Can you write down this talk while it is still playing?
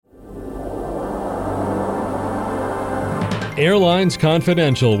Airlines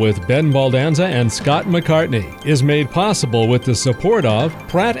Confidential with Ben Baldanza and Scott McCartney is made possible with the support of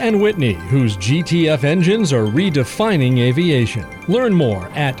Pratt & Whitney, whose GTF engines are redefining aviation. Learn more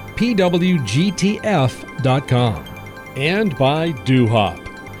at pwgtf.com. And by DoHop.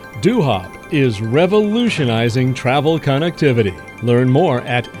 DoHop is revolutionizing travel connectivity. Learn more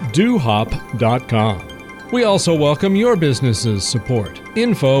at dohop.com. We also welcome your business's support.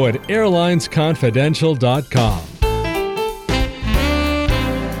 Info at airlinesconfidential.com.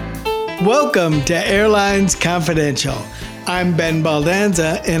 Welcome to Airlines Confidential. I'm Ben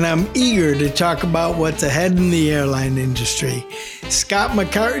Baldanza, and I'm eager to talk about what's ahead in the airline industry. Scott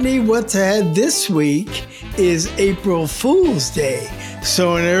McCartney, what's ahead this week is April Fool's Day.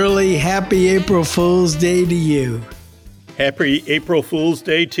 So an early happy April Fool's Day to you. Happy April Fool's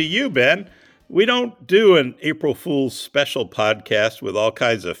Day to you, Ben. We don't do an April Fool's special podcast with all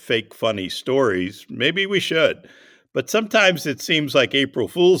kinds of fake funny stories. Maybe we should. But sometimes it seems like April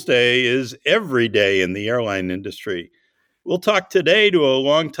Fool's Day is every day in the airline industry. We'll talk today to a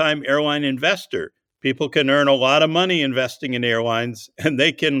longtime airline investor. People can earn a lot of money investing in airlines, and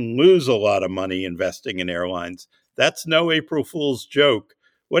they can lose a lot of money investing in airlines. That's no April Fool's joke.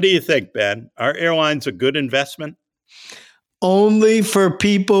 What do you think, Ben? Are airlines a good investment? Only for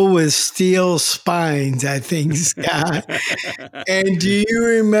people with steel spines, I think, Scott. And do you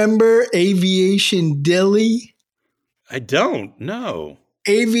remember Aviation Dilly? I don't, no.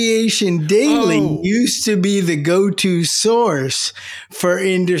 Aviation Daily used to be the go-to source for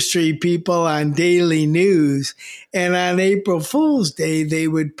industry people on daily news. And on April Fool's Day, they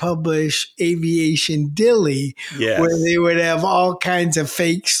would publish Aviation Dilly, where they would have all kinds of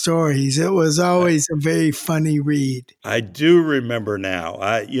fake stories. It was always a very funny read. I do remember now.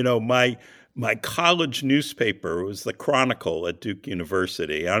 My college newspaper was the Chronicle at Duke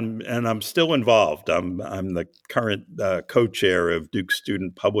University, and I'm still involved. I'm the current co-chair of Duke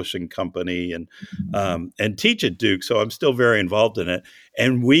Student Publishing Company and teach at Duke, so I'm still very involved in it.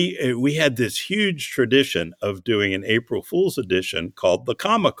 And we had this huge tradition of doing an April Fool's edition called The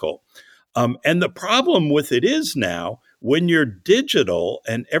Comical. And the problem with it is now, when you're digital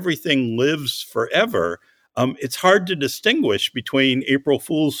and everything lives forever, it's hard to distinguish between April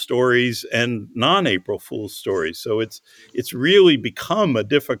Fool's stories and non-April Fool's stories. So it's really become a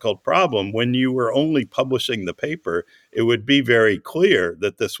difficult problem. When you were only publishing the paper, it would be very clear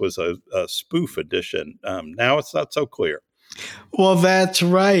that this was a spoof edition. Now it's not so clear. Well, that's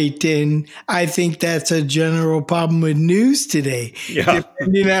right. And I think that's a general problem with news today. Yeah.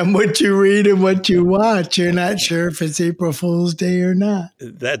 Depending on what you read and what you watch, you're not sure if it's April Fool's Day or not.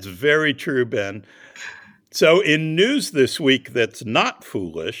 That's very true, Ben. So in news this week that's not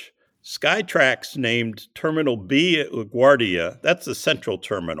foolish, Skytrax named Terminal B at LaGuardia, that's the central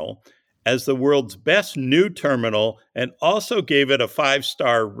terminal, as the world's best new terminal and also gave it a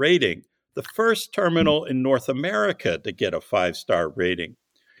 5-star rating, the first terminal in North America to get a 5-star rating.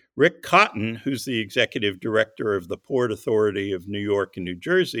 Rick Cotton, who's the executive director of the Port Authority of New York and New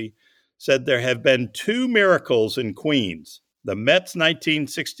Jersey, said there have been 2 miracles in Queens, the Mets'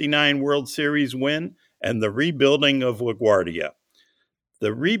 1969 World Series win and the rebuilding of LaGuardia.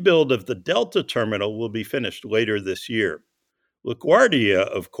 The rebuild of the Delta terminal will be finished later this year. LaGuardia,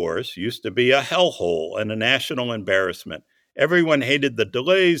 of course, used to be a hellhole and a national embarrassment. Everyone hated the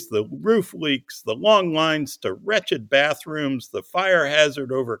delays, the roof leaks, the long lines to wretched bathrooms, the fire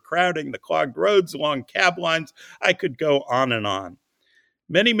hazard overcrowding, the clogged roads along cab lines. I could go on and on.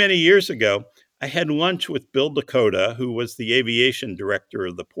 Many, many years ago, I had lunch with Bill DeCota, who was the aviation director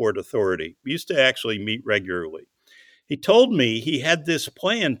of the Port Authority. We used to actually meet regularly. He told me he had this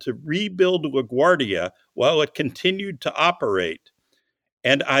plan to rebuild LaGuardia while it continued to operate.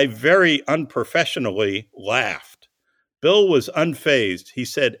 And I very unprofessionally laughed. Bill was unfazed. He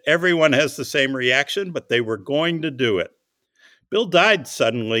said everyone has the same reaction, but they were going to do it. Bill died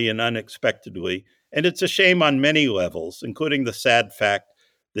suddenly and unexpectedly, and it's a shame on many levels, including the sad fact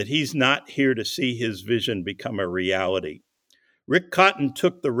that he's not here to see his vision become a reality. Rick Cotton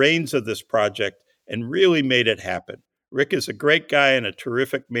took the reins of this project and really made it happen. Rick is a great guy and a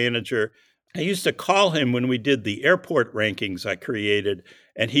terrific manager. I used to call him when we did the airport rankings I created,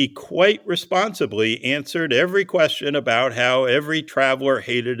 and he quite responsibly answered every question about how every traveler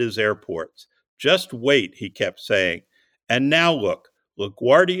hated his airports. Just wait, he kept saying. And now look,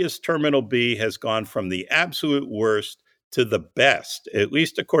 LaGuardia's Terminal B has gone from the absolute worst to the best, at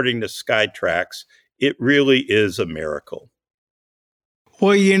least according to Skytrax. It really is a miracle.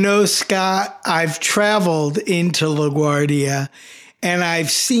 Well, you know, Scott, I've traveled into LaGuardia and I've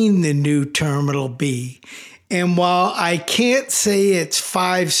seen the new Terminal B. And while I can't say it's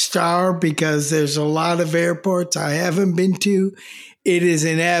 5-star because there's a lot of airports I haven't been to, it is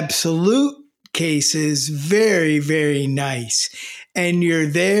in absolute cases very, very nice. And you're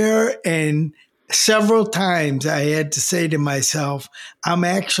there, and several times I had to say to myself, I'm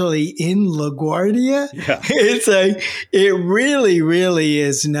actually in LaGuardia. Yeah. It's like, it really, really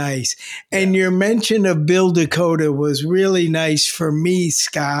is nice. And your mention of Bill DeCota was really nice for me,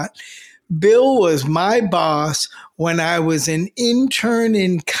 Scott. Bill was my boss when I was an intern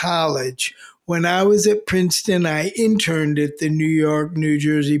in college. When I was at Princeton, I interned at the New York, New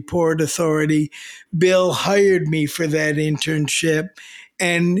Jersey Port Authority. Bill hired me for that internship.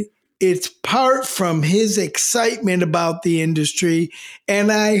 And it's part from his excitement about the industry.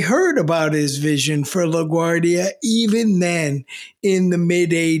 And I heard about his vision for LaGuardia even then in the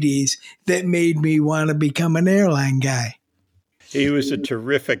mid-'80s that made me want to become an airline guy. He was a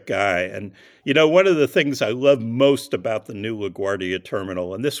terrific guy. And, one of the things I love most about the new LaGuardia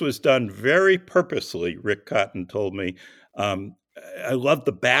terminal, and this was done very purposely, Rick Cotton told me, I love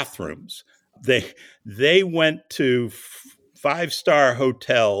the bathrooms. They went to 5-star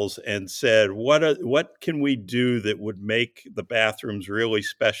hotels and said, what can we do that would make the bathrooms really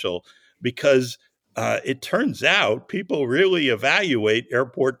special? Because it turns out people really evaluate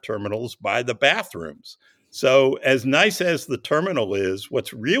airport terminals by the bathrooms. So as nice as the terminal is,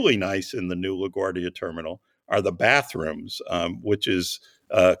 what's really nice in the new LaGuardia terminal are the bathrooms, which is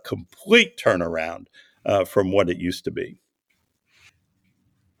a complete turnaround from what it used to be.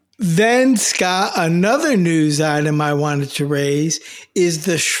 Then, Scott, another news item I wanted to raise is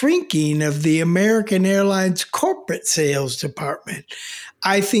the shrinking of the American Airlines corporate sales department.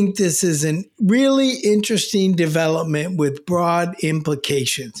 I think this is a really interesting development with broad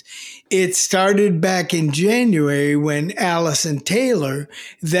implications. It started back in January when Allison Taylor,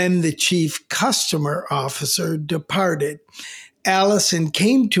 then the chief customer officer, departed. Allison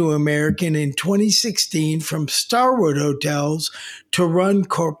came to American in 2016 from Starwood Hotels to run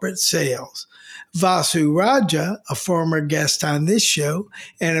corporate sales. Vasu Raja, a former guest on this show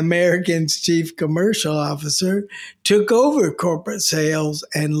and American's chief commercial officer, took over corporate sales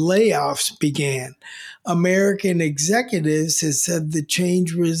and layoffs began. American executives have said the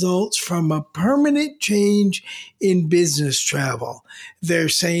change results from a permanent change in business travel. They're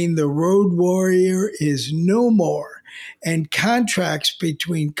saying the road warrior is no more, and contracts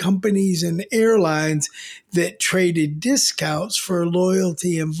between companies and airlines that traded discounts for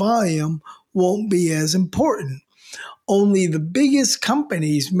loyalty and volume won't be as important. Only the biggest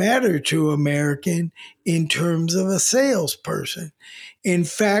companies matter to American in terms of a salesperson. In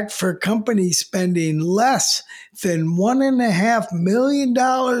fact, for companies spending less than $1.5 million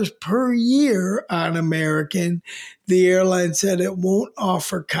per year on American, the airline said it won't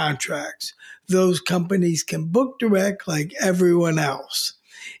offer contracts. Those companies can book direct like everyone else.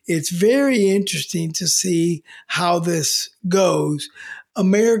 It's very interesting to see how this goes.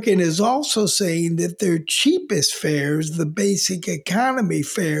 American is also saying that their cheapest fares, the basic economy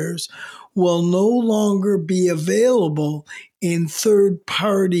fares, will no longer be available in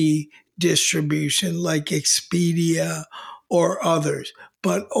third-party distribution like Expedia or others,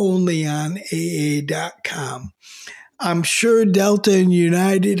 but only on AA.com. I'm sure Delta and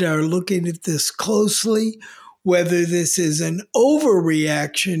United are looking at this closely. Whether this is an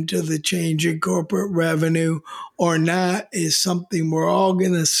overreaction to the change in corporate revenue or not is something we're all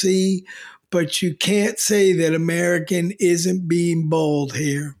going to see, but you can't say that American isn't being bold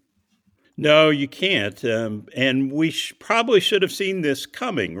here. No, you can't. And we probably should have seen this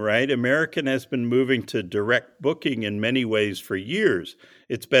coming, right? American has been moving to direct booking in many ways for years.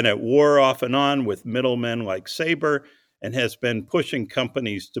 It's been at war off and on with middlemen like Sabre and has been pushing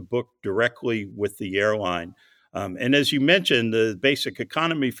companies to book directly with the airline. And as you mentioned, the basic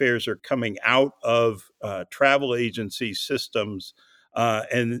economy fares are coming out of travel agency systems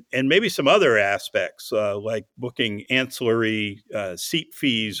and maybe some other aspects like booking ancillary seat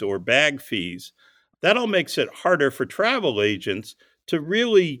fees or bag fees. That all makes it harder for travel agents to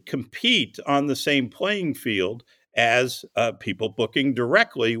really compete on the same playing field as people booking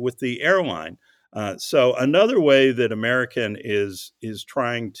directly with the airline. So another way that American is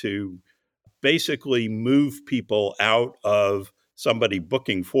trying to basically move people out of somebody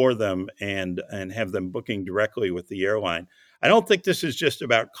booking for them and have them booking directly with the airline. I don't think this is just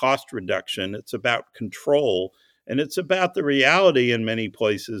about cost reduction. It's about control. And it's about the reality in many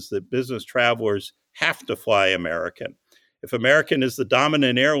places that business travelers have to fly American. If American is the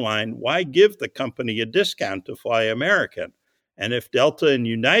dominant airline, why give the company a discount to fly American? And if Delta and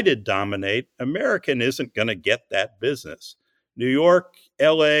United dominate, American isn't going to get that business. New York,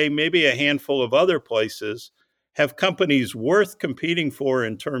 LA, maybe a handful of other places have companies worth competing for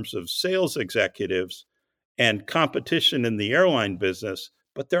in terms of sales executives and competition in the airline business,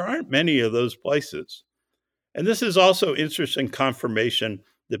 but there aren't many of those places. And this is also interesting confirmation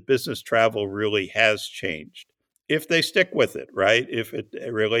that business travel really has changed. If they stick with it, right? If it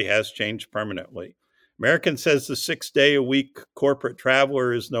really has changed permanently. American says the 6-day-a-week corporate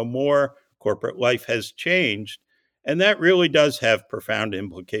traveler is no more. Corporate life has changed. And that really does have profound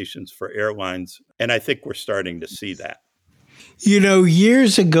implications for airlines. And I think we're starting to see that.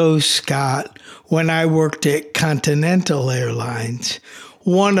 Years ago, Scott, when I worked at Continental Airlines,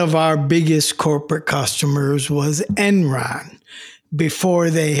 one of our biggest corporate customers was Enron before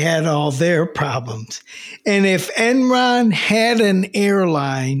they had all their problems. And if Enron had an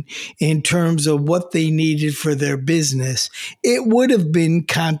airline in terms of what they needed for their business, it would have been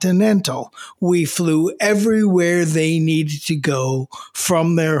Continental. We flew everywhere they needed to go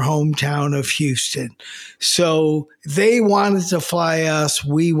from their hometown of Houston. So they wanted to fly us.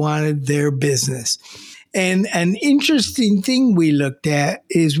 We wanted their business. And an interesting thing we looked at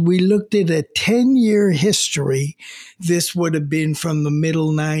is we looked at a 10-year history. This would have been from the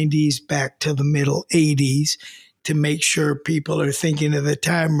middle 90s back to the middle 80s to make sure people are thinking of the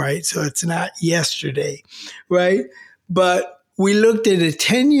time right, so it's not yesterday, right? But we looked at a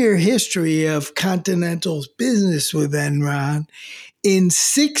 10-year history of Continental's business with Enron. In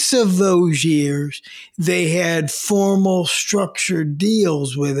 6 of those years, they had formal structured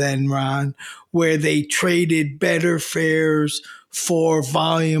deals with Enron where they traded better fares for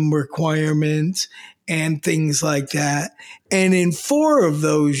volume requirements and things like that. And in 4 of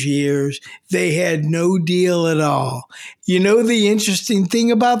those years, they had no deal at all. The interesting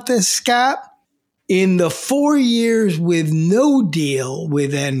thing about this, Scott? In the 4 years with no deal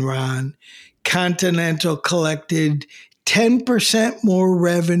with Enron, Continental collected 10% more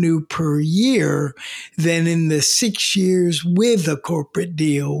revenue per year than in the 6 years with a corporate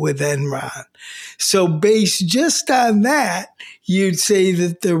deal with Enron. So based just on that, you'd say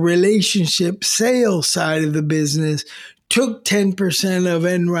that the relationship sales side of the business took 10% of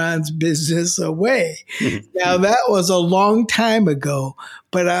Enron's business away. Now, that was a long time ago,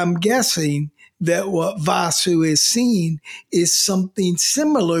 but I'm guessing that what Vasu is seeing is something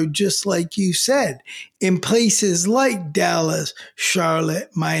similar, just like you said. In places like Dallas, Charlotte,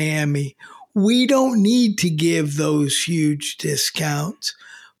 Miami, we don't need to give those huge discounts.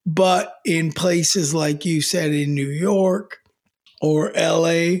 But in places like you said in New York or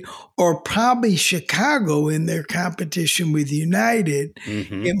LA or probably Chicago in their competition with United,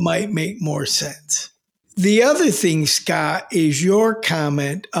 it might make more sense. The other thing, Scott, is your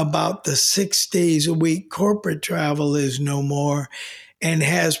comment about the 6 days a week corporate travel is no more and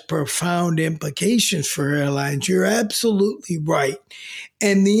has profound implications for airlines. You're absolutely right.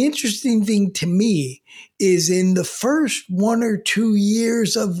 And the interesting thing to me is in the first 1 or 2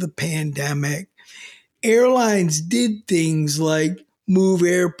 years of the pandemic, airlines did things like move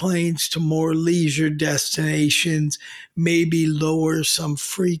airplanes to more leisure destinations, maybe lower some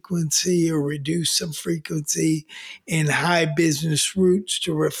frequency or reduce some frequency in high business routes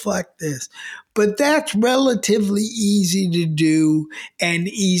to reflect this. But that's relatively easy to do and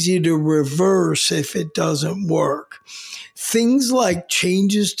easy to reverse if it doesn't work. Things like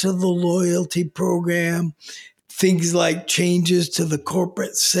changes to the loyalty program, things like changes to the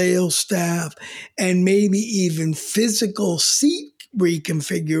corporate sales staff, and maybe even physical seat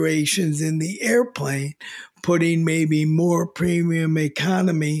reconfigurations in the airplane, putting maybe more premium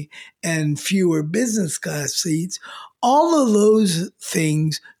economy and fewer business class seats. All of those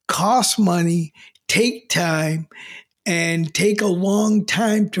things cost money, take time, and take a long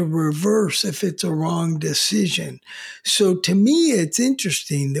time to reverse if it's a wrong decision. So to me, it's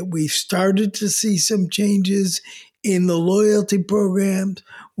interesting that we've started to see some changes in the loyalty programs.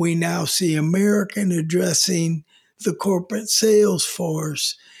 We now see American addressing the corporate sales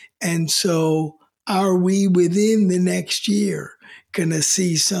force. And so are we within the next year going to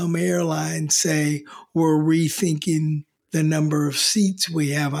see some airlines say we're rethinking the number of seats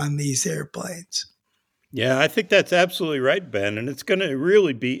we have on these airplanes? Yeah, I think that's absolutely right, Ben. And it's going to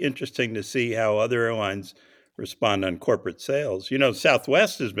really be interesting to see how other airlines respond on corporate sales.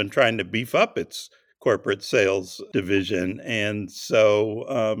 Southwest has been trying to beef up its corporate sales division. And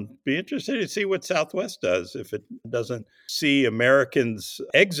so be interested to see what Southwest does if it doesn't see Americans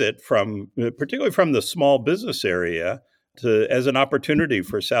exit from, particularly from the small business area, as an opportunity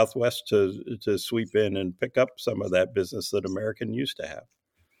for Southwest to sweep in and pick up some of that business that American used to have.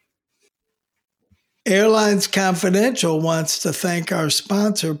 Airlines Confidential wants to thank our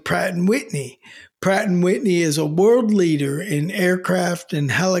sponsor, Pratt & Whitney. Pratt & Whitney is a world leader in aircraft and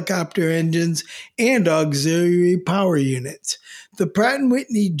helicopter engines and auxiliary power units. The Pratt &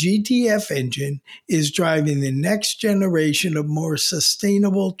 Whitney GTF engine is driving the next generation of more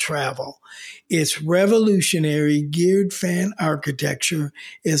sustainable travel. Its revolutionary geared fan architecture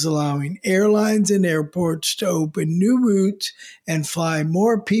is allowing airlines and airports to open new routes and fly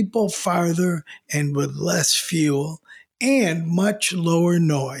more people farther and with less fuel and much lower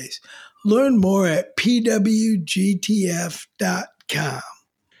noise. Learn more at pwgtf.com.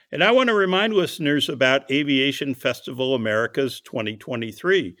 And I want to remind listeners about Aviation Festival Americas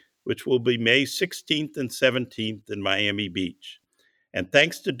 2023, which will be May 16th and 17th in Miami Beach. And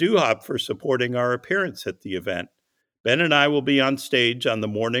thanks to DoHop for supporting our appearance at the event. Ben and I will be on stage on the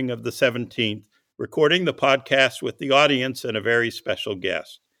morning of the 17th, recording the podcast with the audience and a very special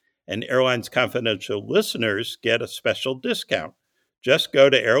guest. And Airlines Confidential listeners get a special discount. Just go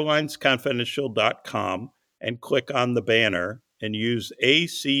to airlinesconfidential.com and click on the banner and use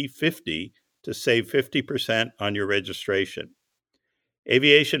AC50 to save 50% on your registration.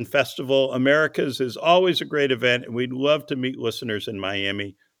 Aviation Festival Americas is always a great event, and we'd love to meet listeners in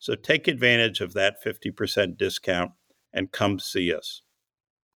Miami, so take advantage of that 50% discount and come see us.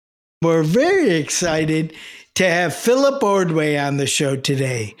 We're very excited to have Philip Ordway on the show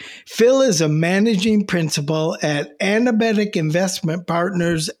today. Phil is a managing principal at Anabatic Investment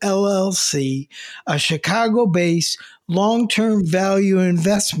Partners LLC, a Chicago-based long-term value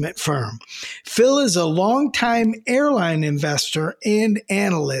investment firm. Phil is a longtime airline investor and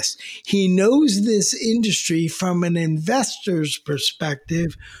analyst. He knows this industry from an investor's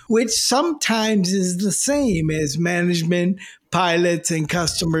perspective, which sometimes is the same as management, pilots, and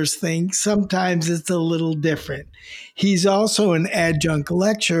customers think. Sometimes it's a little different. He's also an adjunct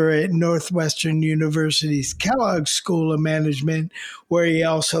lecturer at Northwestern University's Kellogg School of Management, where he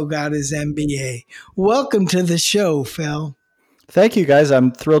also got his MBA. Welcome to the show, Phil. Thank you, guys.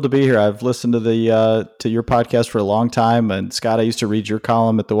 I'm thrilled to be here. I've listened to your podcast for a long time. And Scott, I used to read your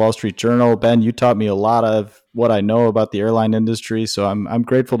column at the Wall Street Journal. Ben, you taught me a lot of what I know about the airline industry. So I'm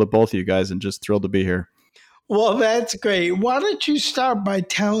grateful to both of you guys and just thrilled to be here. Well, that's great. Why don't you start by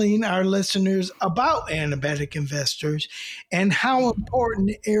telling our listeners about Anabatic Investors and how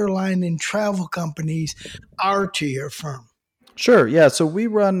important airline and travel companies are to your firm? Sure. Yeah. So we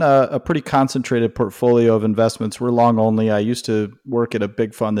run a pretty concentrated portfolio of investments. We're long only. I used to work at a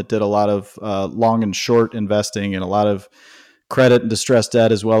big fund that did a lot of long and short investing and a lot of credit and distressed debt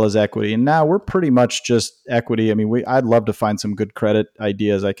as well as equity. And now we're pretty much just equity. I mean, I'd love to find some good credit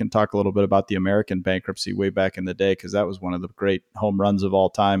ideas. I can talk a little bit about the American bankruptcy way back in the day, because that was one of the great home runs of all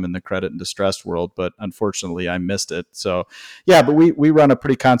time in the credit and distressed world. But unfortunately, I missed it. So yeah, but we run a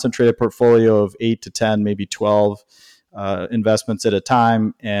pretty concentrated portfolio of 8 to 10, maybe 12 investments at a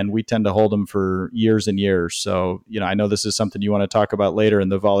time, and we tend to hold them for years and years. So, I know this is something you want to talk about later in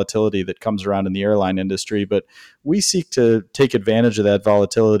the volatility that comes around in the airline industry, but we seek to take advantage of that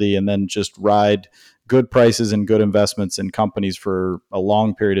volatility and then just ride good prices and good investments in companies for a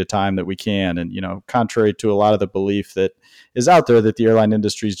long period of time that we can. And, contrary to a lot of the belief that is out there that the airline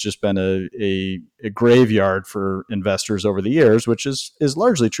industry has just been a graveyard for investors over the years, which is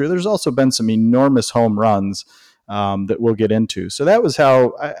largely true. There's also been some enormous home runs that we'll get into. So that was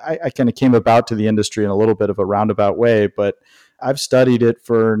how I kind of came about to the industry in a little bit of a roundabout way, but I've studied it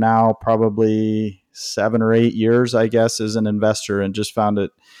for now probably 7 or 8 years, I guess, as an investor, and just found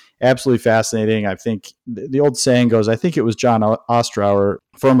it absolutely fascinating. I think the old saying goes, I think it was John Ostrower,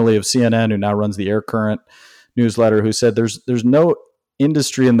 formerly of CNN, who now runs the Air Current newsletter, who said there's no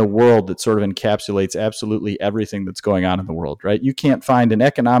industry in the world that sort of encapsulates absolutely everything that's going on in the world, right? You can't find an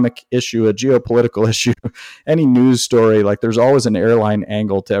economic issue, a geopolitical issue, any news story. Like, there's always an airline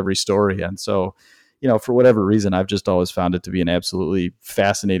angle to every story. And so, for whatever reason, I've just always found it to be an absolutely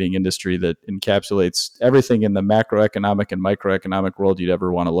fascinating industry that encapsulates everything in the macroeconomic and microeconomic world you'd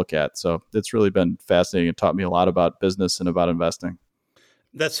ever want to look at. So it's really been fascinating. It taught me a lot about business and about investing.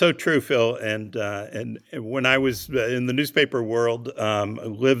 That's so true, Phil. And when I was in the newspaper world, I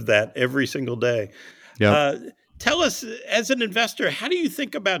lived that every single day. Yep. Tell us, as an investor, how do you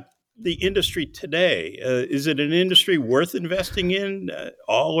think about the industry today? Is it an industry worth investing in,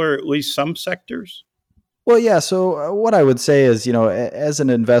 all or at least some sectors? Well, yeah. So what I would say is, as an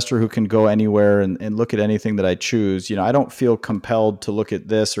investor who can go anywhere and look at anything that I choose, I don't feel compelled to look at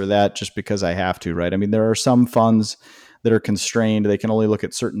this or that just because I have to, right? I mean, there are some funds that are constrained. They can only look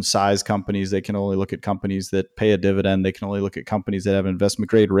at certain size companies. They can only look at companies that pay a dividend. They can only look at companies that have an investment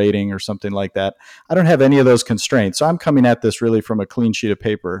grade rating or something like that. I don't have any of those constraints. So I'm coming at this really from a clean sheet of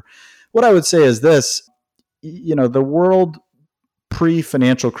paper. What I would say is this, the world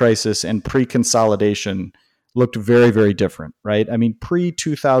pre-financial crisis and pre-consolidation looked very, very different, right? I mean,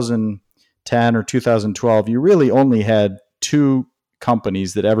 pre-2010 or 2012, you really only had two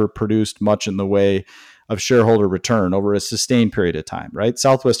companies that ever produced much in the way of shareholder return over a sustained period of time, right?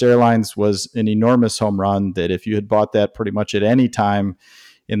 Southwest Airlines was an enormous home run that if you had bought that pretty much at any time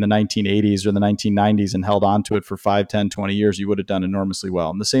in the 1980s or the 1990s and held on to it for 5, 10, 20 years, you would have done enormously well.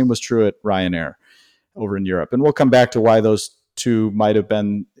 And the same was true at Ryanair over in Europe. And we'll come back to why those two might have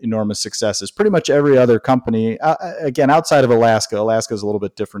been enormous successes. Pretty much every other company, again, outside of Alaska is a little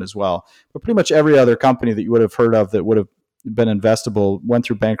bit different as well, but pretty much every other company that you would have heard of that would have been investable went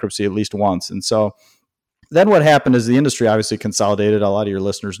through bankruptcy at least once. And so then what happened is the industry obviously consolidated. A lot of your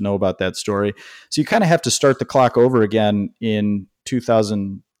listeners know about that story. So you kind of have to start the clock over again in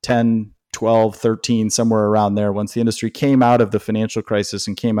 2010, 12, 13, somewhere around there, once the industry came out of the financial crisis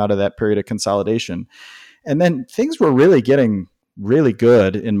and came out of that period of consolidation. And then things were really getting really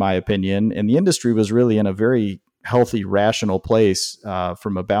good, in my opinion. And the industry was really in a very healthy, rational place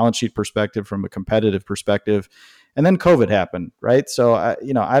from a balance sheet perspective, from a competitive perspective. And then COVID happened, right? So, I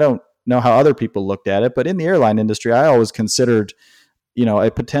don't know how other people looked at it, but in the airline industry, I always considered,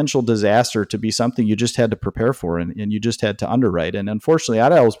 a potential disaster to be something you just had to prepare for and you just had to underwrite. And unfortunately,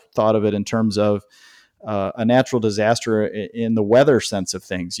 I always thought of it in terms of a natural disaster in the weather sense of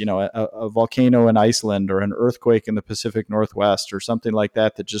things, a volcano in Iceland or an earthquake in the Pacific Northwest or something like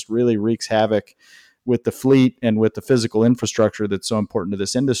that just really wreaks havoc with the fleet and with the physical infrastructure that's so important to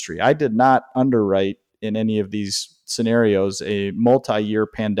this industry. I did not underwrite in any of these scenarios a multi-year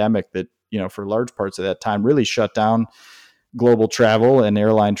pandemic that, for large parts of that time really shut down global travel and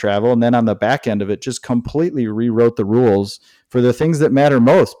airline travel. And then on the back end of it, just completely rewrote the rules for the things that matter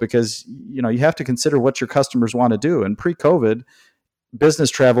most, because, you have to consider what your customers want to do. And pre-COVID,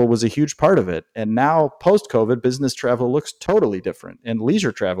 business travel was a huge part of it. And now post-COVID, business travel looks totally different and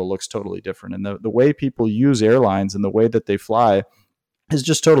leisure travel looks totally different. And the way people use airlines and the way that they fly is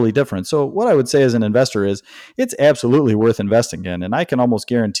just totally different. So what I would say as an investor is it's absolutely worth investing in. And I can almost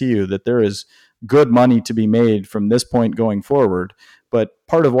guarantee you that there is good money to be made from this point going forward. But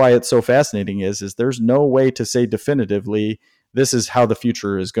part of why it's so fascinating is there's no way to say definitively this is how the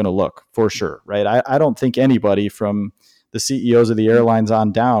future is going to look for sure, right? I don't think anybody from the CEOs of the airlines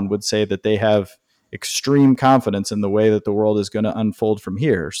on down would say that they have extreme confidence in the way that the world is going to unfold from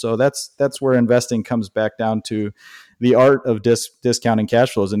here. So that's where investing comes back down to the art of discounting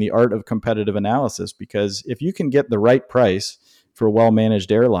cash flows and the art of competitive analysis. Because if you can get the right price for a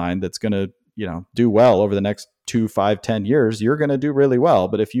well-managed airline that's going to, do well over the next 2, 5, 10 years, you're going to do really well.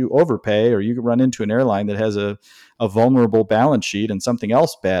 But if you overpay or you run into an airline that has a vulnerable balance sheet and something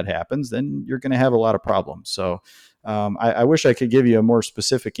else bad happens, then you're going to have a lot of problems. So I wish I could give you a more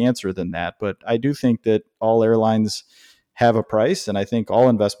specific answer than that, but I do think that all airlines have a price, and I think all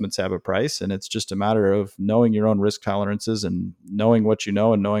investments have a price, and it's just a matter of knowing your own risk tolerances and knowing what you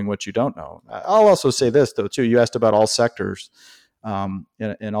know and knowing what you don't know. I'll also say this, though, too. You asked about all sectors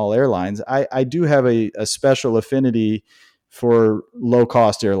in all airlines. I do have a special affinity for low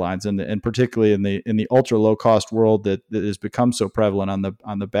cost airlines, and particularly in the ultra low cost world that has become so prevalent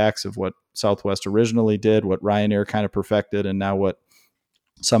on the backs of what Southwest originally did, what Ryanair kind of perfected, and now what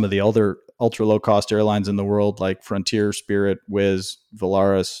some of the other ultra low cost airlines in the world like Frontier, Spirit, Wizz,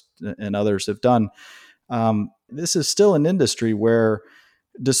 Volaris, and others have done. This is still an industry where,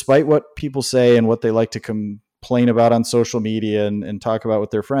 despite what people say and what they like to complain about on social media and talk about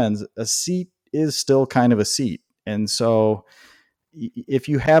with their friends, a seat is still kind of a seat. And so if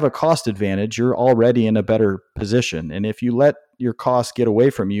you have a cost advantage, you're already in a better position. And if you let your costs get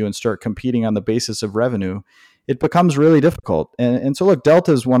away from you and start competing on the basis of revenue, it becomes really difficult. And so look,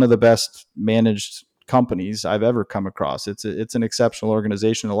 Delta is one of the best managed companies I've ever come across. It's an exceptional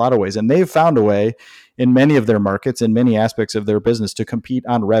organization in a lot of ways. And they've found a way in many of their markets, in many aspects of their business, to compete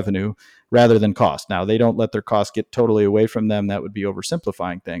on revenue rather than cost. Now, they don't let their costs get totally away from them. That would be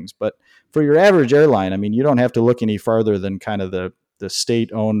oversimplifying things. But for your average airline, I mean, you don't have to look any farther than kind of the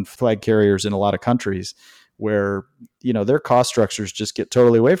state-owned flag carriers in a lot of countries where, their cost structures just get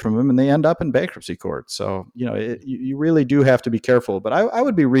totally away from them and they end up in bankruptcy court. So, you really do have to be careful. But I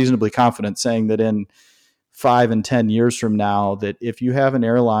would be reasonably confident saying that in 5 and 10 years from now, that if you have an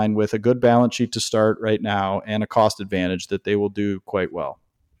airline with a good balance sheet to start right now and a cost advantage, that they will do quite well.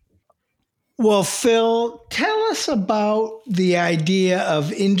 Well, Phil, tell us about the idea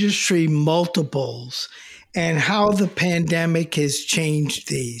of industry multiples and how the pandemic has changed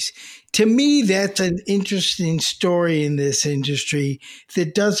these. To me, that's an interesting story in this industry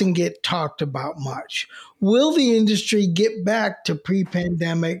that doesn't get talked about much. Will the industry get back to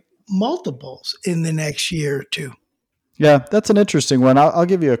pre-pandemic multiples in the next year or two? Yeah, that's an interesting one. I'll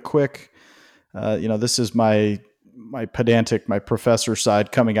give you a quick, this is my pedantic, my professor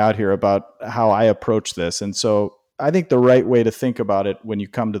side coming out here about how I approach this. And so I think the right way to think about it when you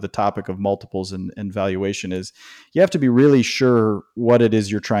come to the topic of multiples and valuation is you have to be really sure what it is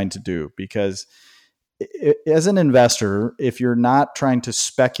you're trying to do, because as an investor, if you're not trying to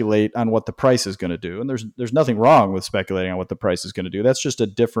speculate on what the price is going to do, and there's nothing wrong with speculating on what the price is going to do, that's just a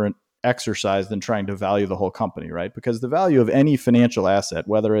different exercise than trying to value the whole company, right? Because the value of any financial asset,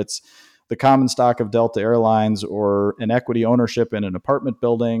 whether it's the common stock of Delta Airlines or an equity ownership in an apartment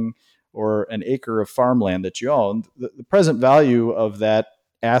building or an acre of farmland that you own, the present value of that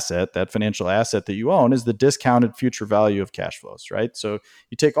asset, that financial asset that you own, is the discounted future value of cash flows, right? So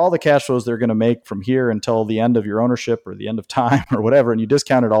you take all the cash flows they're going to make from here until the end of your ownership or the end of time or whatever, and you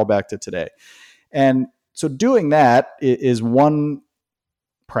discount it all back to today. And so doing that is one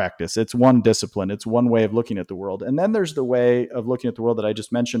practice. It's one discipline. It's one way of looking at the world. And then there's the way of looking at the world that I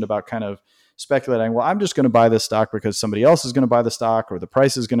just mentioned about kind of speculating, well, I'm just going to buy this stock because somebody else is going to buy the stock, or the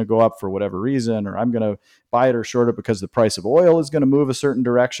price is going to go up for whatever reason, or I'm going to buy it or short it because the price of oil is going to move a certain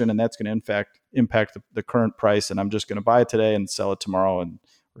direction and that's going to in fact impact the current price. And I'm just going to buy it today and sell it tomorrow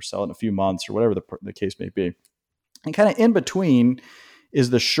or sell it in a few months or whatever the case may be. And kind of in between is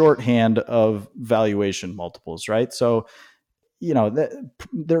the shorthand of valuation multiples, right? So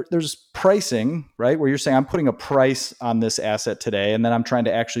there's pricing, right? Where you're saying I'm putting a price on this asset today, and then I'm trying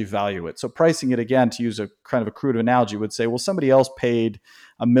to actually value it. So pricing it, again, to use a kind of a crude analogy, would say, well, somebody else paid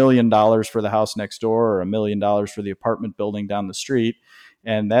 $1 million for the house next door or $1 million for the apartment building down the street.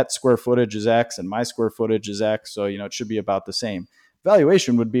 And that square footage is X and my square footage is X. So, it should be about the same.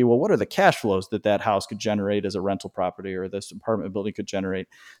 Valuation would be, well, what are the cash flows that house could generate as a rental property or this apartment building could generate?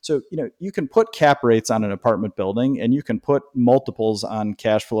 So, you can put cap rates on an apartment building and you can put multiples on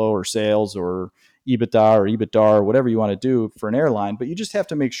cash flow or sales or EBITDA or whatever you want to do for an airline, but you just have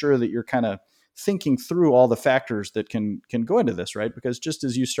to make sure that you're kind of thinking through all the factors that can go into this, right? Because just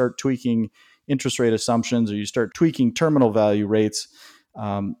as you start tweaking interest rate assumptions or you start tweaking terminal value rates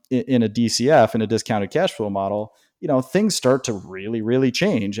in a DCF, in a discounted cash flow model, things start to really, really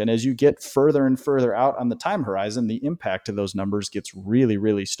change. And as you get further and further out on the time horizon, the impact of those numbers gets really,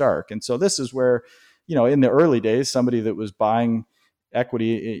 really stark. And so this is where, in the early days, somebody that was buying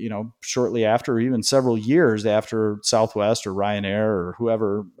equity, shortly after, or even several years after Southwest or Ryanair or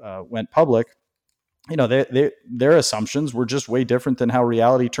whoever went public, their assumptions were just way different than how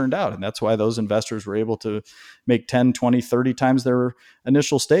reality turned out. And that's why those investors were able to make 10, 20, 30 times their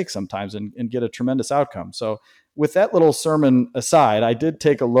initial stake sometimes and get a tremendous outcome. So with that little sermon aside, I did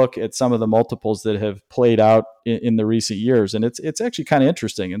take a look at some of the multiples that have played out in the recent years, and it's actually kind of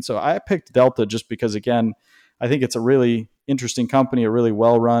interesting. And so I picked Delta just because, again, I think it's a really interesting company, a really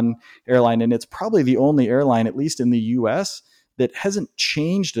well-run airline, and it's probably the only airline, at least in the US, that hasn't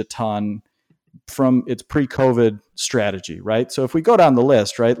changed a ton from its pre-COVID strategy, right? So if we go down the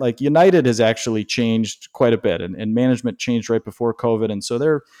list, right, like United has actually changed quite a bit, and management changed right before COVID. And so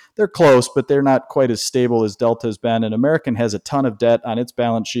they're close, but they're not quite as stable as Delta has been. And American has a ton of debt on its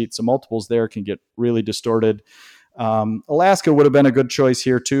balance sheet. So multiples there can get really distorted. Alaska would have been a good choice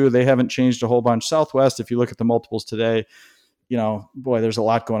here too. They haven't changed a whole bunch. Southwest, if you look at the multiples today, there's a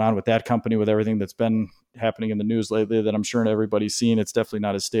lot going on with that company with everything that's been happening in the news lately that I'm sure everybody's seen. It's definitely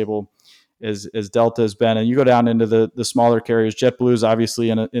not as stable as Delta has been. And you go down into the smaller carriers. JetBlue is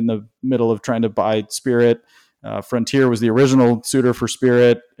obviously in the middle of trying to buy Spirit. Frontier was the original suitor for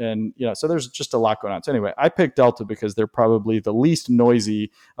Spirit. And, so there's just a lot going on. So anyway, I picked Delta because they're probably the least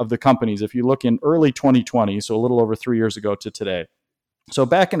noisy of the companies. If you look in early 2020, so a little over 3 years ago to today. So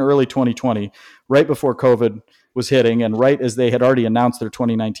back in early 2020, right before COVID was hitting, and right as they had already announced their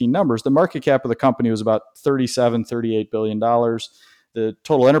 2019 numbers, the market cap of the company was about $38 billion. The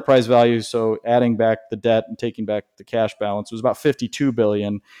total enterprise value, so adding back the debt and taking back the cash balance, was about $52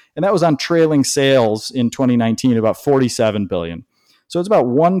 billion. And that was on trailing sales in 2019, about $47 billion. So it's about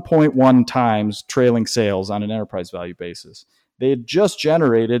 1.1 times trailing sales on an enterprise value basis. They had just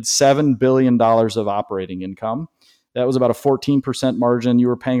generated $7 billion of operating income. That was about a 14% margin. You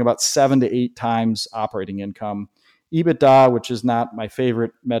were paying about 7 to 8 times operating income. EBITDA, which is not my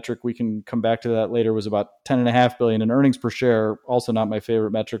favorite metric, we can come back to that later, was about $10.5 billion. And earnings per share, also not my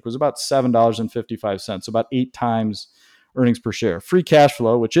favorite metric, was about $7.55, so about 8 times earnings per share. Free cash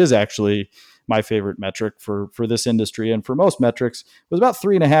flow, which is actually my favorite metric for this industry and for most metrics, was about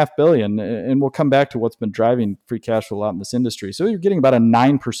 $3.5 billion. And we'll come back to what's been driving free cash flow a lot in this industry. So you're getting about a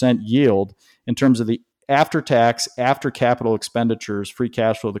 9% yield in terms of the after-tax, after-capital expenditures, free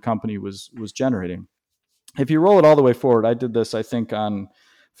cash flow the company was generating. If you roll it all the way forward, I did this, I think, on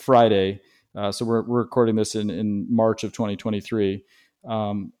Friday. So we're recording this in March of 2023.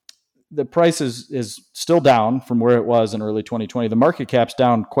 The price is still down from where it was in early 2020. The market cap's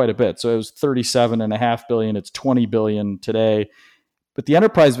down quite a bit. So it was 37.5 billion. It's 20 billion today. But the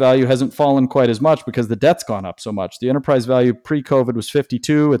enterprise value hasn't fallen quite as much because the debt's gone up so much. The enterprise value pre-COVID was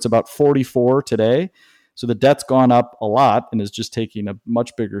 52. It's about 44 today. So the debt's gone up a lot and is just taking a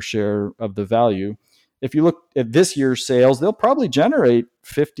much bigger share of the value. If you look at this year's sales, they'll probably generate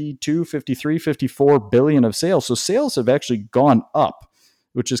 52, 53, 54 billion of sales. So sales have actually gone up,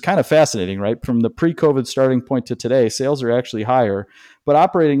 which is kind of fascinating, right? From the pre-COVID starting point to today, sales are actually higher, but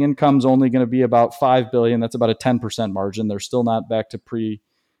operating income is only going to be about 5 billion. That's about a 10% margin. They're still not back to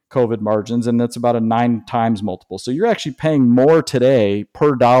pre-COVID margins, and that's about a 9 times multiple. So you're actually paying more today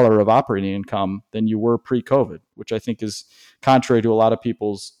per dollar of operating income than you were pre-COVID, which I think is contrary to a lot of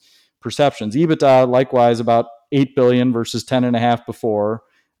people's perceptions. EBITDA, likewise, about 8 billion versus 10.5 before.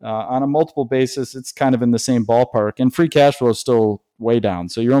 On a multiple basis, it's kind of in the same ballpark, and free cash flow is still way down.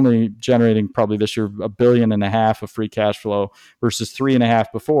 So you're only generating probably this year $1.5 billion of free cash flow versus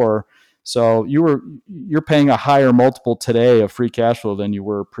 3.5 before. So you're paying a higher multiple today of free cash flow than you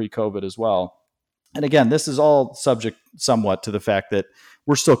were pre-COVID as well. And again, this is all subject somewhat to the fact that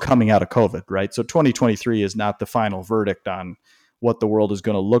we're still coming out of COVID, right? So 2023 is not the final verdict on what the world is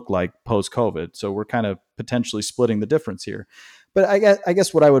going to look like post-COVID. So we're kind of potentially splitting the difference here. But I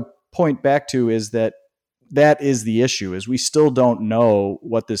guess what I would point back to is that is the issue, is we still don't know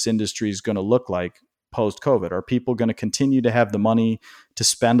what this industry is going to look like post-COVID. Are people going to continue to have the money to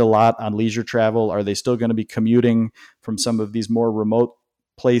spend a lot on leisure travel? Are they still going to be commuting from some of these more remote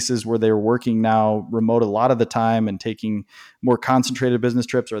places where they're working now remote a lot of the time and taking more concentrated business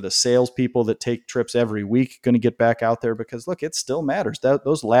trips? Are the salespeople that take trips every week going to get back out there? Because look, it still matters.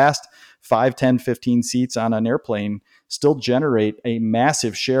 Those last 5, 10, 15 seats on an airplane still generate a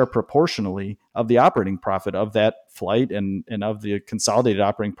massive share proportionally of the operating profit of that flight and of the consolidated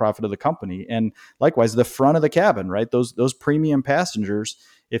operating profit of the company. And likewise, the front of the cabin, right? Those premium passengers,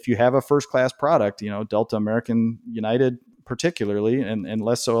 if you have a first class product, Delta, American, United, particularly, and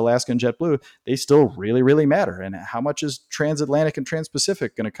less so Alaska and JetBlue, they still really, really matter. And how much is transatlantic and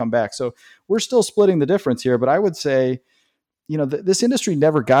transpacific going to come back? So we're still splitting the difference here. But I would say, this industry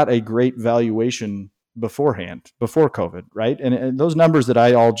never got a great valuation beforehand, before COVID, right? And those numbers that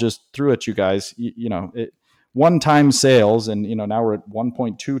I all just threw at you guys, 1 time sales, and now we're at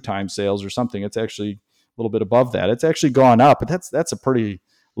 1.2 times sales or something. It's actually a little bit above that. It's actually gone up, but that's a pretty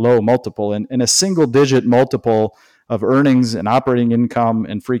low multiple. And a single digit multiple of earnings and operating income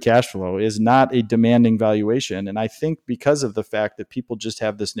and free cash flow is not a demanding valuation. And I think because of the fact that people just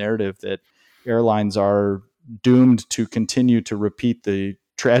have this narrative that airlines are doomed to continue to repeat the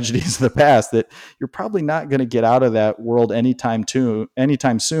tragedies of the past, that you're probably not going to get out of that world anytime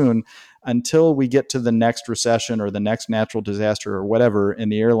soon until we get to the next recession or the next natural disaster or whatever, and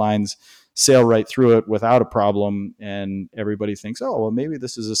the airlines sail right through it without a problem, and everybody thinks, oh, well, maybe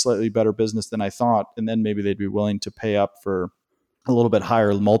this is a slightly better business than I thought, and then maybe they'd be willing to pay up for a little bit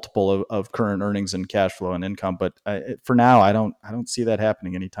higher multiple of current earnings and cash flow and income. But for now, I don't see that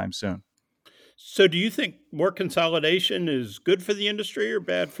happening anytime soon. So do you think more consolidation is good for the industry or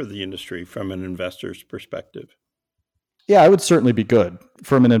bad for the industry from an investor's perspective? Yeah, it would certainly be good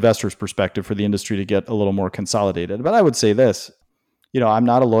from an investor's perspective for the industry to get a little more consolidated. But I would say this, I'm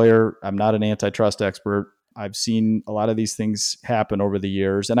not a lawyer. I'm not an antitrust expert. I've seen a lot of these things happen over the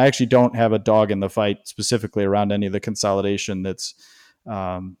years, and I actually don't have a dog in the fight specifically around any of the consolidation that's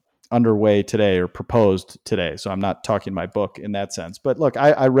underway today or proposed today. So I'm not talking my book in that sense. But look,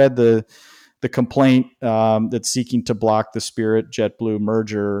 I read the complaint that's seeking to block the Spirit JetBlue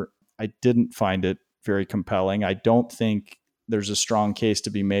merger. I didn't find it very compelling. I don't think there's a strong case to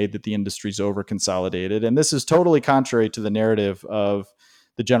be made that the industry's over consolidated. And this is totally contrary to the narrative of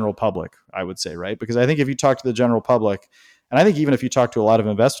the general public, I would say, right? Because I think if you talk to the general public, and I think even if you talk to a lot of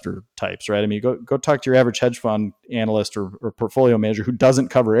investor types, right? I mean, go talk to your average hedge fund analyst or portfolio manager who doesn't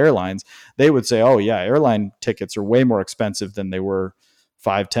cover airlines. They would say, oh yeah, airline tickets are way more expensive than they were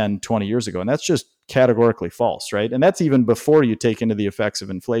 5, 10, 20 years ago. And that's just categorically false, right? And that's even before you take into the effects of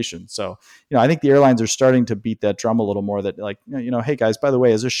inflation. So, I think the airlines are starting to beat that drum a little more, that like, hey guys, by the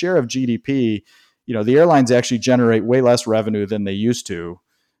way, as a share of GDP, the airlines actually generate way less revenue than they used to,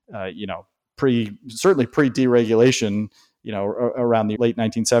 certainly pre-deregulation, around the late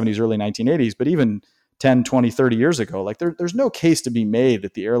 1970s, early 1980s, but even 10, 20, 30 years ago, like there's no case to be made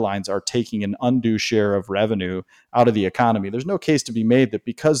that the airlines are taking an undue share of revenue out of the economy. There's no case to be made that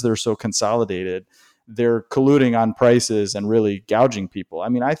because they're so consolidated, they're colluding on prices and really gouging people. I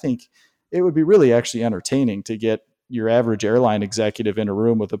mean, I think it would be really actually entertaining to get your average airline executive in a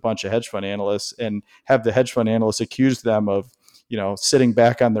room with a bunch of hedge fund analysts and have the hedge fund analysts accuse them of, sitting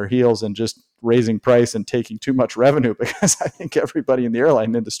back on their heels and just raising price and taking too much revenue, because I think everybody in the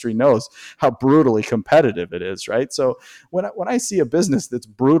airline industry knows how brutally competitive it is, right? So when I see a business that's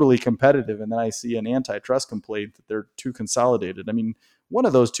brutally competitive and then I see an antitrust complaint that they're too consolidated, I mean, one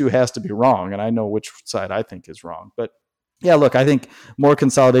of those two has to be wrong, and I know which side I think is wrong. But yeah, look, I think more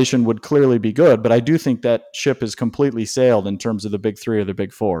consolidation would clearly be good, but I do think that ship is completely sailed in terms of the big three or the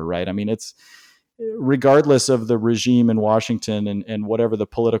big four, right? I mean, it's regardless of the regime in Washington and whatever the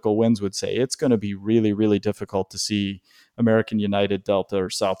political winds would say, it's going to be really, really difficult to see American United, Delta,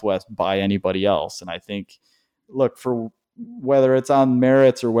 or Southwest buy anybody else. And I think, look, for whether it's on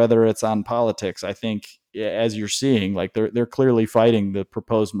merits or whether it's on politics, I think as you're seeing, like they're clearly fighting the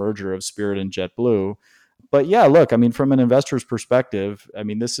proposed merger of Spirit and JetBlue. But yeah, look, I mean, from an investor's perspective, I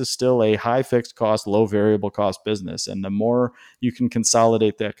mean, this is still a high fixed cost, low variable cost business. And the more you can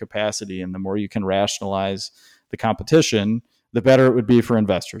consolidate that capacity and the more you can rationalize the competition, the better it would be for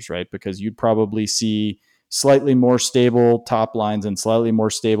investors, right? Because you'd probably see slightly more stable top lines and slightly more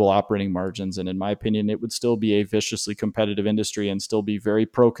stable operating margins. And in my opinion, it would still be a viciously competitive industry and still be very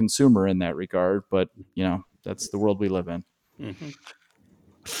pro-consumer in that regard. But, that's the world we live in. Mm-hmm.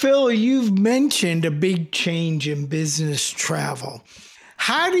 Phil, you've mentioned a big change in business travel.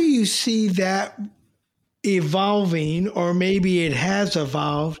 How do you see that evolving, or maybe it has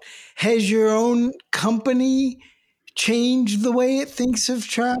evolved? Has your own company changed the way it thinks of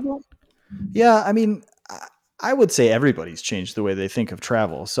travel? Yeah, I mean, I would say everybody's changed the way they think of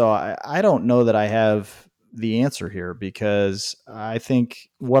travel. So I don't know that I have the answer here, because I think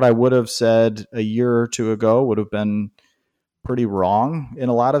what I would have said a year or two ago would have been pretty wrong in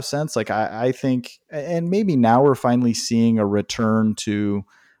a lot of sense. Like I think, and maybe now we're finally seeing a return to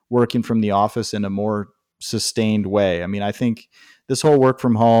working from the office in a more sustained way. I mean, I think this whole work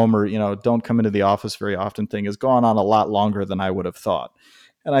from home or, don't come into the office very often thing has gone on a lot longer than I would have thought.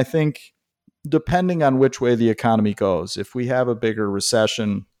 And I think depending on which way the economy goes, if we have a bigger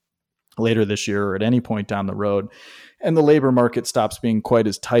recession later this year or at any point down the road, and the labor market stops being quite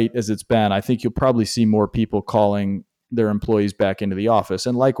as tight as it's been, I think you'll probably see more people calling their employees back into the office.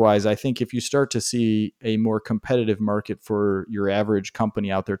 And likewise, I think if you start to see a more competitive market for your average company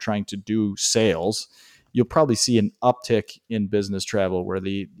out there trying to do sales, you'll probably see an uptick in business travel where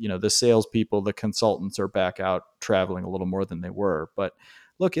the salespeople, the consultants are back out traveling a little more than they were. But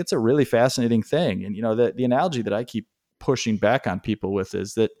look, it's a really fascinating thing. And, the analogy that I keep pushing back on people with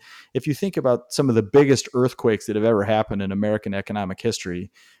is that if you think about some of the biggest earthquakes that have ever happened in American economic history,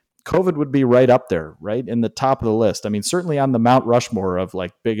 COVID would be right up there, right in the top of the list. I mean, certainly on the Mount Rushmore of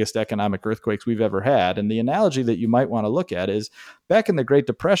like biggest economic earthquakes we've ever had. And the analogy that you might want to look at is back in the Great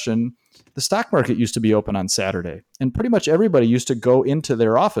Depression, the stock market used to be open on Saturday, and pretty much everybody used to go into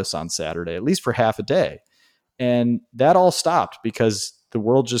their office on Saturday, at least for half a day. And that all stopped because the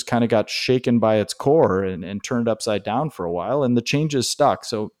world just kind of got shaken by its core and turned upside down for a while, and the changes stuck.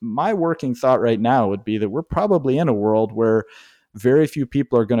 So my working thought right now would be that we're probably in a world where very few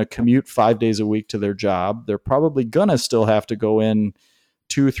people are going to commute 5 days a week to their job. They're probably going to still have to go in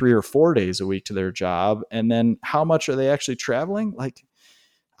 2, 3, or 4 days a week to their job. And then how much are they actually traveling? Like,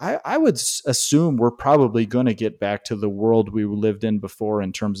 I would assume we're probably going to get back to the world we lived in before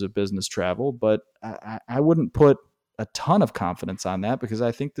in terms of business travel, but I wouldn't put a ton of confidence on that because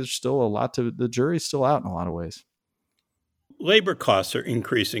I think there's still a lot the jury's still out in a lot of ways. Labor costs are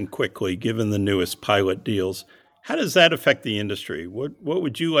increasing quickly given the newest pilot deals. How does that affect the industry? What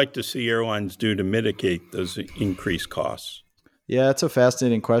would you like to see airlines do to mitigate those increased costs? Yeah, it's a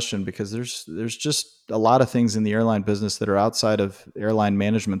fascinating question because there's just a lot of things in the airline business that are outside of airline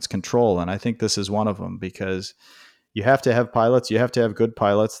management's control. And I think this is one of them because you have to have pilots, you have to have good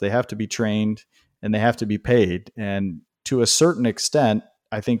pilots, they have to be trained, and they have to be paid. And to a certain extent,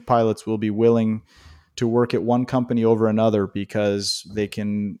 I think pilots will be willing to work at one company over another because they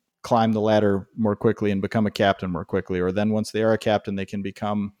can climb the ladder more quickly and become a captain more quickly. Or then once they are a captain, they can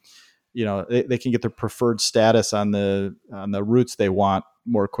become, they can get their preferred status on the routes they want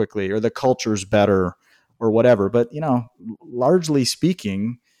more quickly, or the culture's better or whatever. But, largely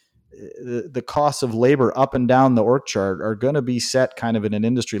speaking, the costs of labor up and down the org chart are going to be set kind of at an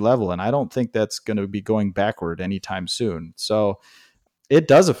industry level. And I don't think that's going to be going backward anytime soon. So it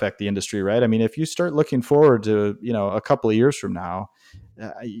does affect the industry, right? I mean, if you start looking forward to, a couple of years from now,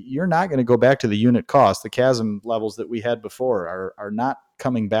 you're not going to go back to the unit cost. The CASM levels that we had before are not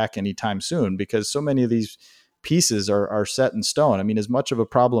coming back anytime soon because so many of these pieces are set in stone. I mean, as much of a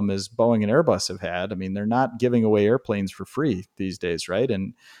problem as Boeing and Airbus have had, I mean, they're not giving away airplanes for free these days, right?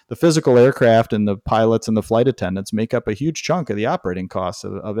 And the physical aircraft and the pilots and the flight attendants make up a huge chunk of the operating costs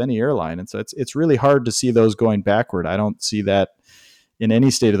of any airline. And so it's really hard to see those going backward. I don't see that in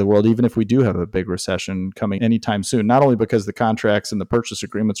any state of the world, even if we do have a big recession coming anytime soon, not only because the contracts and the purchase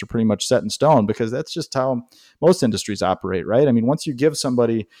agreements are pretty much set in stone, because that's just how most industries operate, right? I mean, once you give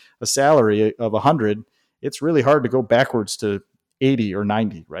somebody a salary of 100, it's really hard to go backwards to 80 or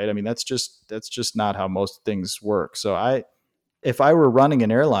 90, right? I mean, that's just not how most things work. So if I were running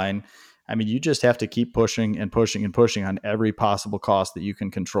an airline, I mean, you just have to keep pushing and pushing and pushing on every possible cost that you can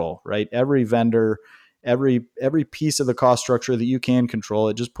control, right? Every vendor, every piece of the cost structure that you can control,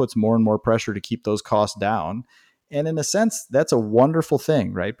 it just puts more and more pressure to keep those costs down. And in a sense, that's a wonderful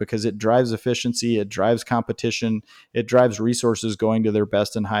thing, right? Because it drives efficiency, it drives competition, it drives resources going to their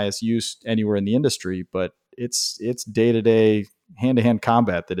best and highest use anywhere in the industry. But it's day-to-day, hand-to-hand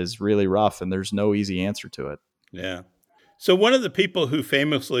combat that is really rough, and there's no easy answer to it. Yeah. So one of the people who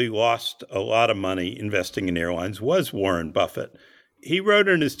famously lost a lot of money investing in airlines was Warren Buffett. He wrote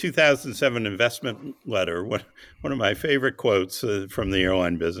in his 2007 investment letter, one of my favorite quotes from the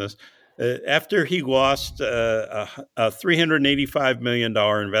airline business, after he lost a $385 million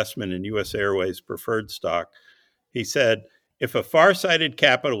investment in U.S. Airways preferred stock, he said, if a far-sighted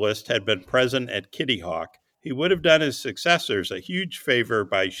capitalist had been present at Kitty Hawk, he would have done his successors a huge favor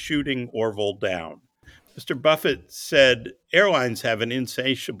by shooting Orville down. Mr. Buffett said airlines have an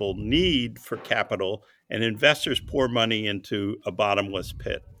insatiable need for capital and investors pour money into a bottomless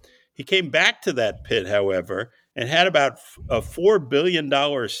pit. He came back to that pit, however, and had about a $4 billion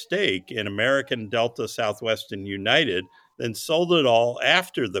stake in American, Delta, Southwest, and United, then sold it all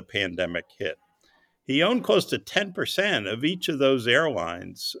after the pandemic hit. He owned close to 10% of each of those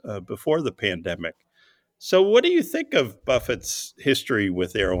airlines before the pandemic. So what do you think of Buffett's history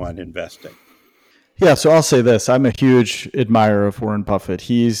with airline investing? Yeah, so I'll say this. I'm a huge admirer of Warren Buffett.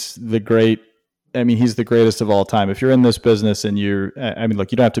 He's the greatest of all time. If you're in this business and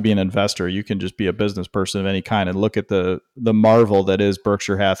look, you don't have to be an investor. You can just be a business person of any kind and look at the marvel that is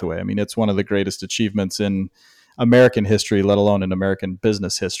Berkshire Hathaway. I mean, it's one of the greatest achievements in American history, let alone in American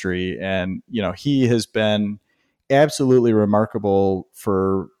business history. And, he has been absolutely remarkable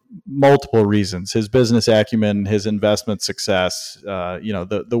for multiple reasons. His business acumen, his investment success,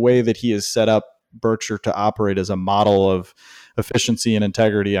 the way that he has set up Berkshire to operate as a model of efficiency and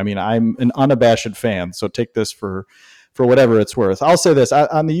integrity. I mean, I'm an unabashed fan, so take this for whatever it's worth. I'll say this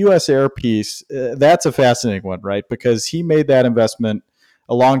on the U.S. Air piece, that's a fascinating one, right? Because he made that investment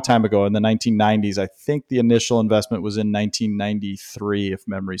a long time ago in the 1990s. I think the initial investment was in 1993, if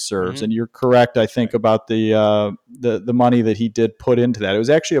memory serves. Mm-hmm. And you're correct, I think, about the money that he did put into that. It was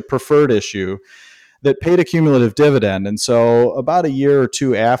actually a preferred issue that paid a cumulative dividend. And so about a year or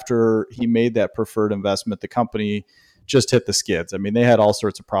two after he made that preferred investment, the company just hit the skids. I mean, they had all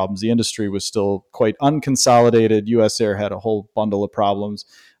sorts of problems. The industry was still quite unconsolidated. US Air had a whole bundle of problems.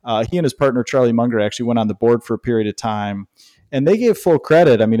 He and his partner, Charlie Munger, actually went on the board for a period of time, and they gave full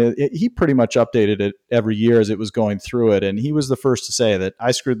credit. I mean, he pretty much updated it every year as it was going through it. And he was the first to say that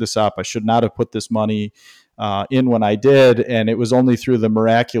I screwed this up. I should not have put this money in when I did. And it was only through the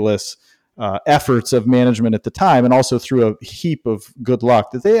miraculous efforts of management at the time, and also through a heap of good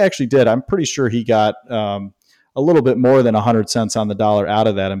luck that they actually did. I'm pretty sure he got a little bit more than 100 cents on the dollar out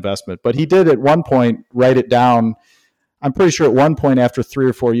of that investment. But he did at one point write it down. I'm pretty sure at one point after 3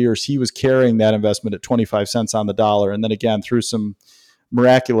 or 4 years, he was carrying that investment at 25 cents on the dollar. And then again, through some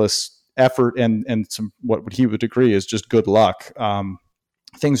miraculous effort and some what he would agree is just good luck,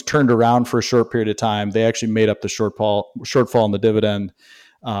 things turned around for a short period of time. They actually made up the shortfall in the dividend.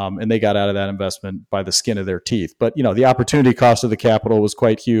 And they got out of that investment by the skin of their teeth. But, the opportunity cost of the capital was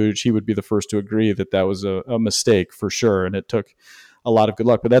quite huge. He would be the first to agree that that was a mistake for sure. And it took a lot of good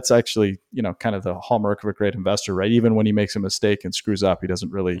luck. But that's actually, kind of the hallmark of a great investor, right? Even when he makes a mistake and screws up, he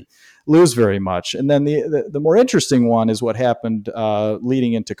doesn't really lose very much. And then the more interesting one is what happened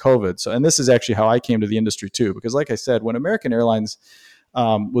leading into COVID. So, and this is actually how I came to the industry too, because like I said, when American Airlines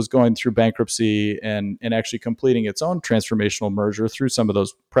was going through bankruptcy and actually completing its own transformational merger through some of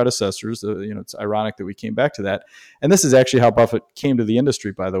those predecessors. It's ironic that we came back to that. And this is actually how Buffett came to the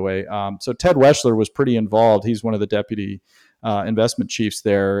industry, by the way. So Ted Weschler was pretty involved. He's one of the deputy investment chiefs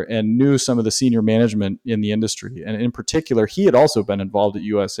there and knew some of the senior management in the industry. And in particular, he had also been involved at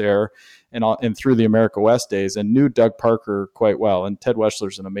US Air and through the America West days and knew Doug Parker quite well. And Ted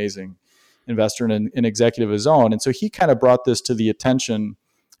Weschler's an amazing investor and an executive of his own. And so he kind of brought this to the attention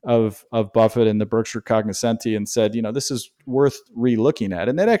of Buffett and the Berkshire cognoscenti and said, this is worth re-looking at.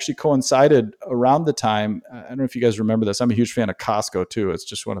 And that actually coincided around the time, I don't know if you guys remember this, I'm a huge fan of Costco too. It's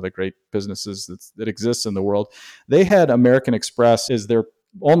just one of the great businesses that exists in the world. They had American Express as their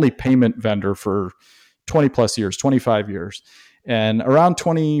only payment vendor for 20 plus years, 25 years. And around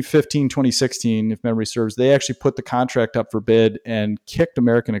 2015, 2016, if memory serves, they actually put the contract up for bid and kicked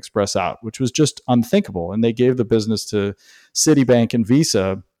American Express out, which was just unthinkable. And they gave the business to Citibank and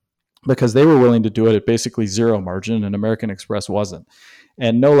Visa because they were willing to do it at basically zero margin, and American Express wasn't.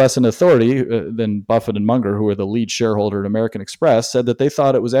 And no less an authority than Buffett and Munger, who are the lead shareholder at American Express, said that they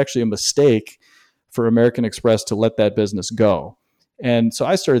thought it was actually a mistake for American Express to let that business go. And so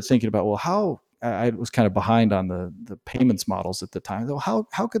I started thinking about, well, how I was kind of behind on the payments models at the time. Well,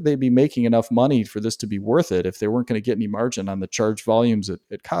 how could they be making enough money for this to be worth it if they weren't going to get any margin on the charge volumes at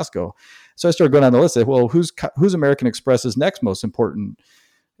Costco? So I started going on the list. Well, who's American Express's next most important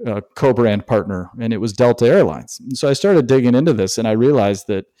co-brand partner? And it was Delta Airlines. And so I started digging into this, and I realized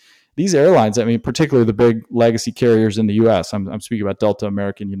that these airlines, particularly the big legacy carriers in the U.S., I'm speaking about Delta,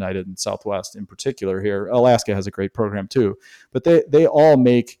 American, United, and Southwest in particular here. Alaska has a great program too, but they all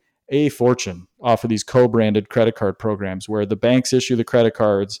make a fortune off of these co-branded credit card programs where the banks issue the credit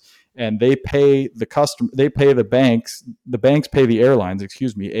cards and they pay the banks pay the airlines,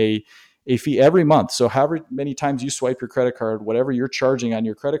 a fee every month. So however many times you swipe your credit card, whatever you're charging on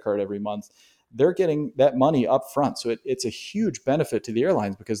your credit card every month, they're getting that money up front. So it's a huge benefit to the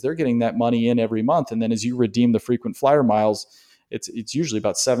airlines because they're getting that money in every month. And then as you redeem the frequent flyer miles, it's usually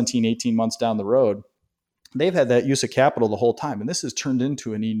about 17, 18 months down the road. They've had that use of capital the whole time. And this has turned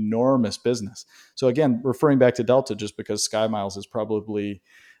into an enormous business. So again, referring back to Delta, just because SkyMiles is probably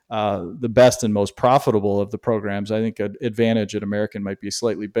the best and most profitable of the programs, I think Advantage at American might be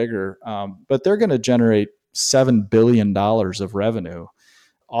slightly bigger. But they're going to generate $7 billion of revenue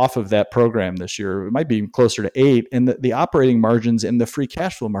off of that program this year. It might be closer to $8 billion. And the operating margins and the free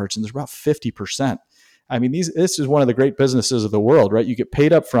cash flow margins are about 50%. This is one of the great businesses of the world, right? You get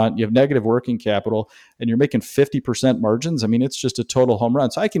paid up front, you have negative working capital, and you're making 50% margins. It's just a total home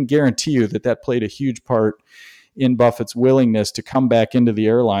run. So I can guarantee you that played a huge part in Buffett's willingness to come back into the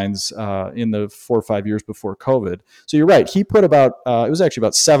airlines in the 4 or 5 years before COVID. So you're right. He put it was actually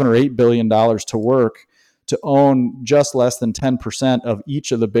about $7 or $8 billion to work to own just less than 10% of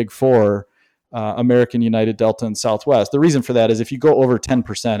each of the big four, American, United, Delta, and Southwest. The reason for that is if you go over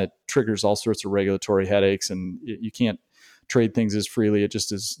 10%, it triggers all sorts of regulatory headaches and you can't trade things as freely. It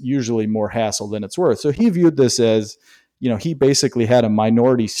just is usually more hassle than it's worth. So he viewed this as, he basically had a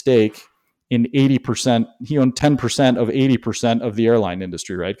minority stake in 80%. He owned 10% of 80% of the airline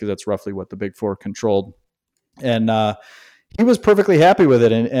industry, right? Because that's roughly what the big four controlled. And he was perfectly happy with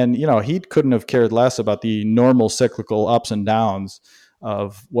it. And he couldn't have cared less about the normal cyclical ups and downs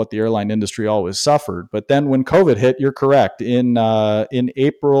of what the airline industry always suffered. But then when COVID hit, you're correct. In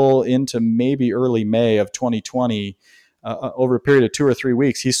April into maybe early May of 2020, over a period of 2 or 3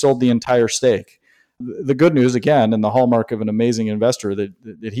 weeks, he sold the entire stake. The good news, again, and the hallmark of an amazing investor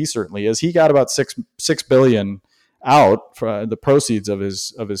that he certainly is, he got about $6 billion out for the proceeds of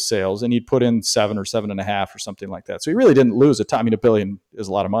his sales, and he'd put in 7 or 7.5 or something like that. So he really didn't lose a ton. $1 billion is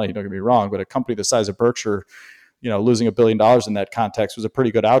a lot of money, don't get me wrong, but a company the size of Berkshire, losing $1 billion in that context was a pretty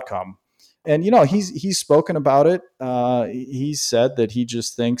good outcome. And, he's spoken about it. He said that he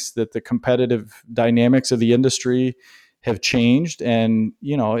just thinks that the competitive dynamics of the industry have changed. And,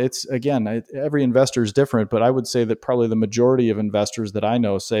 it's, again, every investor is different, but I would say that probably the majority of investors that I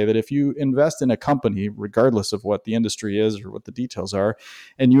know say that if you invest in a company, regardless of what the industry is or what the details are,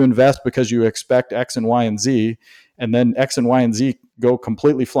 and you invest because you expect X and Y and Z, and then X and Y and Z go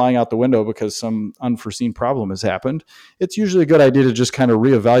completely flying out the window because some unforeseen problem has happened, it's usually a good idea to just kind of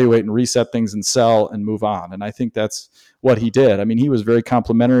reevaluate and reset things and sell and move on. And I think that's what he did. He was very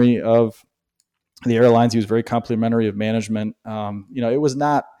complimentary of the airlines. He was very complimentary of management. It was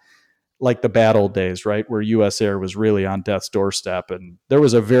not like the bad old days, right, where U.S. Air was really on death's doorstep. And there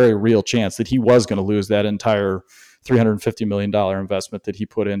was a very real chance that he was going to lose that entire $350 million investment that he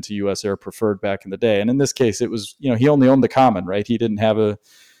put into U.S. Air Preferred back in the day. And in this case, it was, he only owned the common, right? He didn't have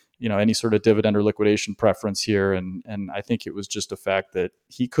any sort of dividend or liquidation preference here. And I think it was just a fact that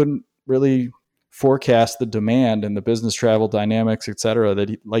he couldn't really forecast the demand and the business travel dynamics, et cetera, that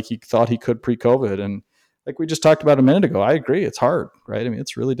he thought he could pre-COVID. And like we just talked about a minute ago, I agree. It's hard, right?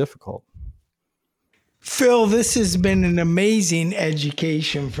 It's really difficult. Phil, this has been an amazing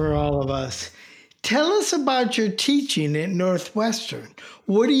education for all of us. Tell us about your teaching at Northwestern.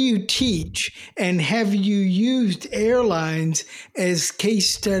 What do you teach? And have you used airlines as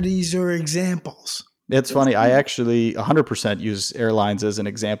case studies or examples? It's funny. I actually 100% use airlines as an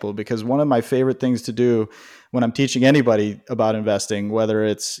example because one of my favorite things to do when I'm teaching anybody about investing, whether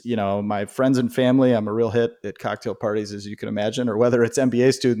it's, my friends and family, I'm a real hit at cocktail parties, as you can imagine, or whether it's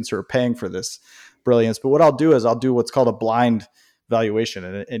MBA students who are paying for this brilliance. But what I'll do is I'll do what's called a blind valuation.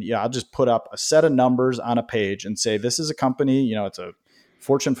 And I'll just put up a set of numbers on a page and say, this is a company, it's a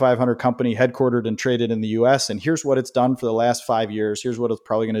Fortune 500 company headquartered and traded in the US. And here's what it's done for the last 5 years. Here's what it's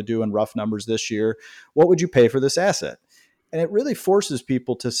probably going to do in rough numbers this year. What would you pay for this asset? And it really forces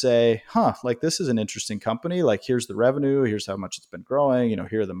people to say, this is an interesting company. Like, here's the revenue. Here's how much it's been growing.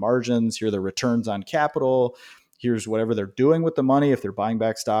 Here are the margins. Here are the returns on capital. Here's whatever they're doing with the money, if they're buying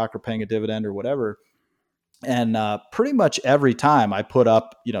back stock or paying a dividend or whatever. And pretty much every time I put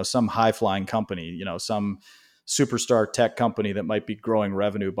up, some high flying company, some superstar tech company that might be growing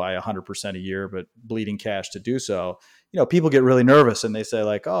revenue by 100% a year, but bleeding cash to do so, people get really nervous and they say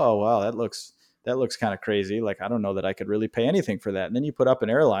like, oh, wow, that looks kind of crazy. Like, I don't know that I could really pay anything for that. And then you put up an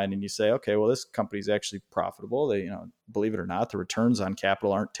airline and you say, okay, well, this company's actually profitable. They, believe it or not, the returns on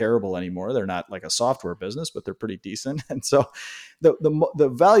capital aren't terrible anymore. They're not like a software business, but they're pretty decent. And so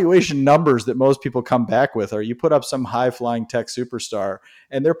the valuation numbers that most people come back with are you put up some high flying tech superstar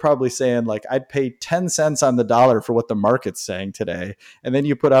and they're probably saying like, I'd pay 10 cents on the dollar for what the market's saying today. And then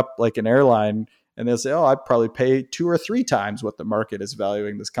you put up like an airline and they'll say, oh, I'd probably pay 2 or 3 times what the market is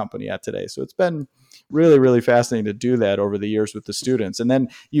valuing this company at today. So it's been really, really fascinating to do that over the years with the students. And then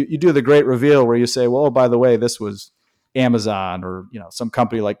you do the great reveal where you say, well, by the way, this was Amazon or, some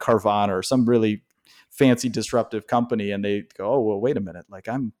company like Carvana or some really fancy disruptive company. And they go, oh, well, wait a minute. Like,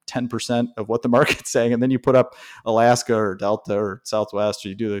 I'm 10% of what the market's saying. And then you put up Alaska or Delta or Southwest, or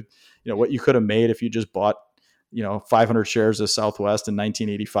you do what you could have made if you just bought 500 shares of Southwest in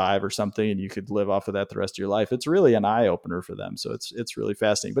 1985 or something, and you could live off of that the rest of your life. It's really an eye opener for them. So it's really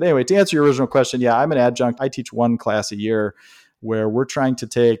fascinating. But anyway, to answer your original question, yeah, I'm an adjunct. I teach one class a year where we're trying to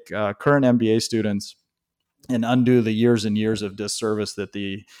take current MBA students and undo the years and years of disservice that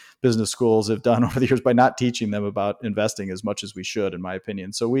the business schools have done over the years by not teaching them about investing as much as we should, in my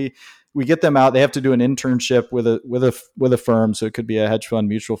opinion. So we get them out. They have to do an internship with a firm. So it could be a hedge fund,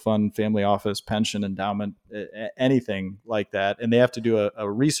 mutual fund, family office, pension, endowment, anything like that. And they have to do a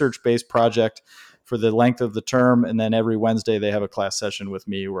research-based project for the length of the term. And then every Wednesday they have a class session with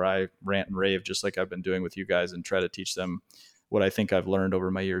me where I rant and rave just like I've been doing with you guys and try to teach them what I think I've learned over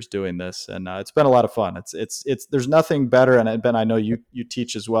my years doing this. And it's been a lot of fun. It's there's nothing better. And Ben, I know you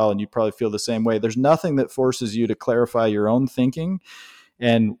teach as well, and you probably feel the same way. There's nothing that forces you to clarify your own thinking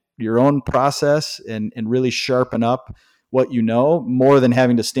and your own process and really sharpen up what you know more than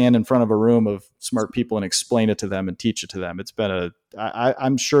having to stand in front of a room of smart people and explain it to them and teach it to them. It's been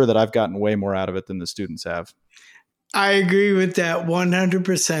I'm sure that I've gotten way more out of it than the students have. I agree with that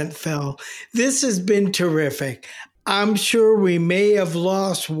 100%, Phil. This has been terrific. I'm sure we may have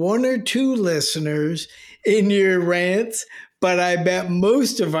lost 1 or 2 listeners in your rants, but I bet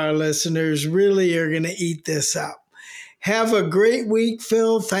most of our listeners really are going to eat this up. Have a great week,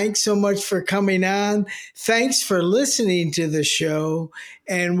 Phil. Thanks so much for coming on. Thanks for listening to the show,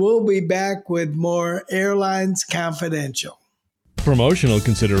 and we'll be back with more Airlines Confidential. Promotional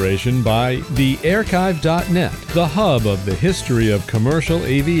consideration by thearchive.net, the hub of the history of commercial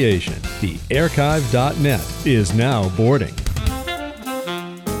aviation. Thearchive.net is now boarding.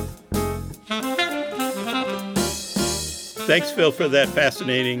 Thanks, Phil, for that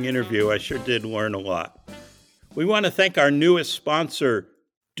fascinating interview. I sure did learn a lot. We want to thank our newest sponsor,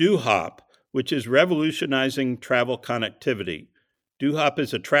 DoHop, which is revolutionizing travel connectivity. DoHop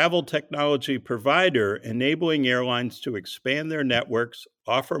is a travel technology provider enabling airlines to expand their networks,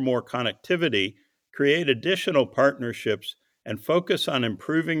 offer more connectivity, create additional partnerships, and focus on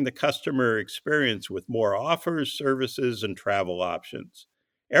improving the customer experience with more offers, services, and travel options.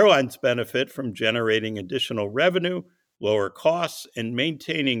 Airlines benefit from generating additional revenue, lower costs, and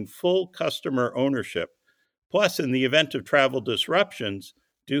maintaining full customer ownership. Plus, in the event of travel disruptions,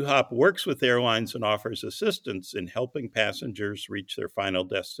 DoHop works with airlines and offers assistance in helping passengers reach their final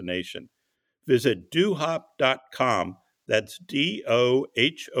destination. Visit dohop.com. That's DOHOP.com.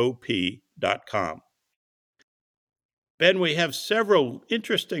 Ben, we have several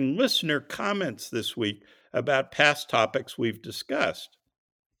interesting listener comments this week about past topics we've discussed.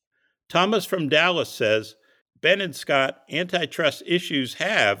 Thomas from Dallas says, Ben and Scott, antitrust issues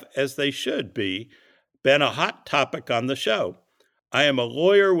have, as they should be, been a hot topic on the show. I am a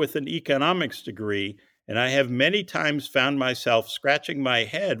lawyer with an economics degree, and I have many times found myself scratching my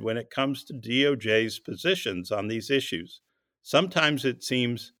head when it comes to DOJ's positions on these issues. Sometimes it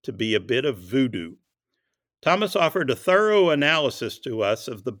seems to be a bit of voodoo. Thomas offered a thorough analysis to us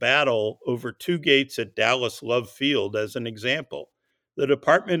of the battle over two gates at Dallas Love Field as an example. The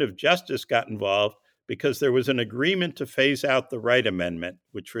Department of Justice got involved because there was an agreement to phase out the Wright Amendment,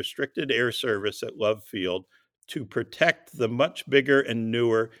 which restricted air service at Love Field to protect the much bigger and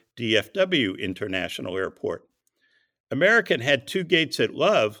newer DFW International Airport. American had two gates at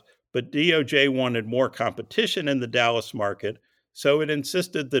Love, but DOJ wanted more competition in the Dallas market, so it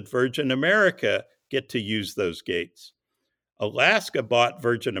insisted that Virgin America get to use those gates. Alaska bought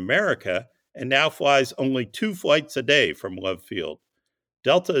Virgin America and now flies only 2 flights a day from Love Field.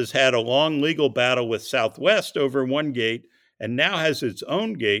 Delta has had a long legal battle with Southwest over one gate and now has its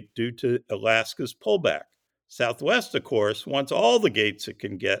own gate due to Alaska's pullback. Southwest, of course, wants all the gates it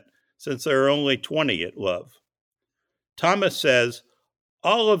can get since there are only 20 at Love. Thomas says,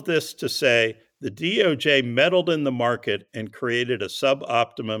 all of this to say the DOJ meddled in the market and created a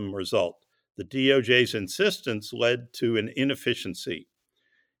suboptimum result. The DOJ's insistence led to an inefficiency.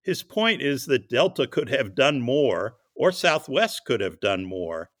 His point is that Delta could have done more, or Southwest could have done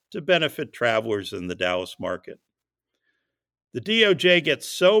more, to benefit travelers in the Dallas market. The DOJ gets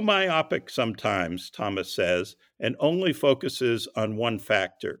so myopic sometimes, Thomas says, and only focuses on one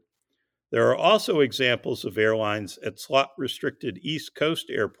factor. There are also examples of airlines at slot-restricted East Coast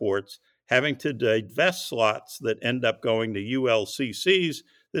airports having to divest slots that end up going to ULCCs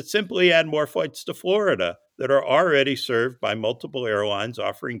that simply add more flights to Florida that are already served by multiple airlines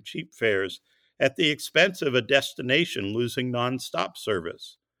offering cheap fares at the expense of a destination losing nonstop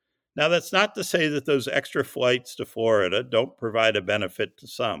service. Now, that's not to say that those extra flights to Florida don't provide a benefit to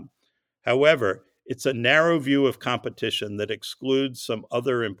some. However, it's a narrow view of competition that excludes some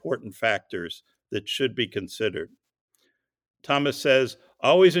other important factors that should be considered. Thomas says,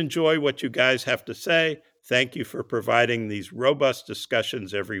 always enjoy what you guys have to say. Thank you for providing these robust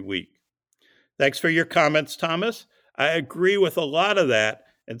discussions every week. Thanks for your comments, Thomas. I agree with a lot of that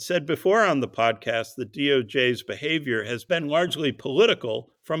and said before on the podcast that DOJ's behavior has been largely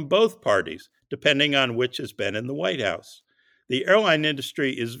political from both parties, depending on which has been in the White House. The airline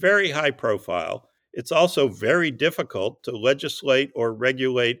industry is very high profile. It's also very difficult to legislate or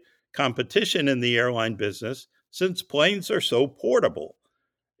regulate competition in the airline business since planes are so portable.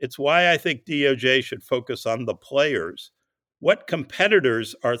 It's why I think DOJ should focus on the players. What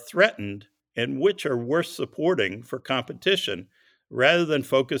competitors are threatened and which are worth supporting for competition, rather than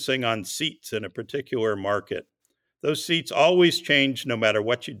focusing on seats in a particular market. Those seats always change no matter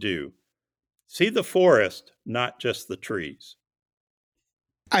what you do. See the forest, not just the trees.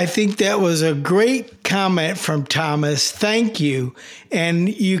 I think that was a great comment from Thomas. Thank you. And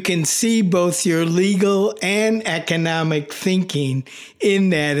you can see both your legal and economic thinking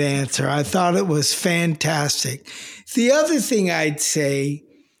in that answer. I thought it was fantastic. The other thing I'd say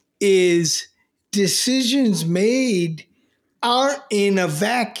is decisions made aren't in a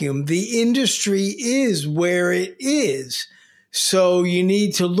vacuum. The industry is where it is. So you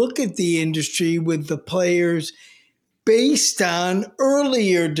need to look at the industry with the players based on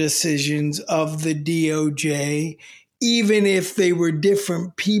earlier decisions of the DOJ, even if they were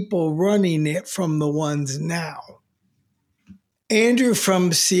different people running it from the ones now. Andrew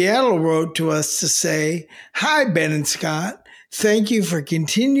from Seattle wrote to us to say, "Hi, Ben and Scott. Thank you for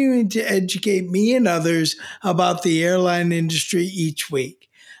continuing to educate me and others about the airline industry each week.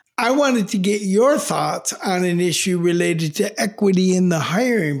 I wanted to get your thoughts on an issue related to equity in the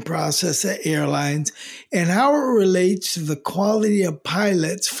hiring process at airlines and how it relates to the quality of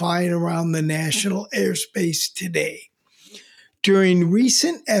pilots flying around the national airspace today. During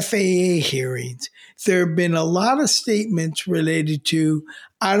recent FAA hearings, there have been a lot of statements related to,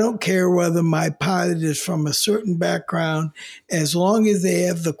 I don't care whether my pilot is from a certain background as long as they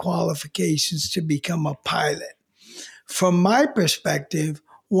have the qualifications to become a pilot. From my perspective,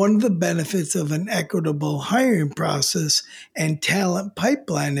 one of the benefits of an equitable hiring process and talent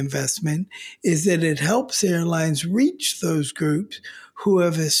pipeline investment is that it helps airlines reach those groups who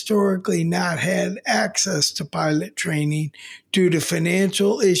have historically not had access to pilot training due to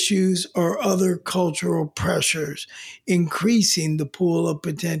financial issues or other cultural pressures, increasing the pool of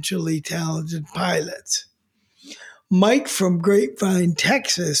potentially talented pilots. Mike from Grapevine,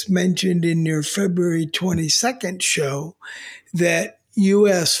 Texas mentioned in your February 22nd show that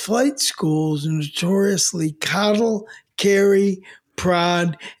U.S. flight schools notoriously coddle, carry,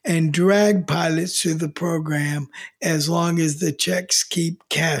 prod, and drag pilots through the program as long as the checks keep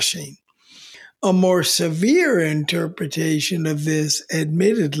cashing. A more severe interpretation of this,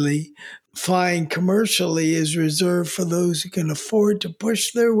 admittedly, flying commercially is reserved for those who can afford to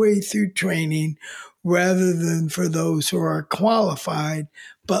push their way through training rather than for those who are qualified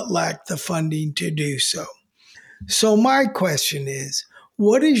but lack the funding to do so. So my question is,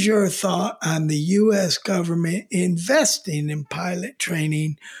 what is your thought on the U.S. government investing in pilot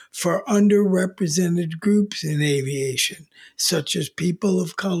training for underrepresented groups in aviation, such as people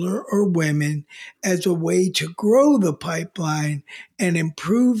of color or women, as a way to grow the pipeline and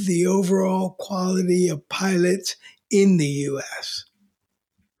improve the overall quality of pilots in the U.S.?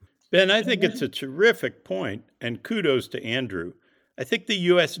 Ben, I think it's a terrific point, and kudos to Andrew. I think the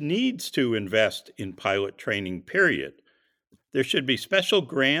U.S. needs to invest in pilot training, period. There should be special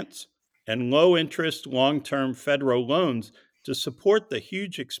grants and low-interest, long-term federal loans to support the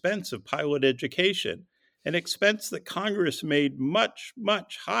huge expense of pilot education, an expense that Congress made much,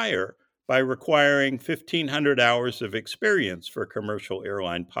 much higher by requiring 1,500 hours of experience for commercial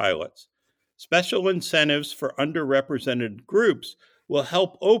airline pilots. Special incentives for underrepresented groups will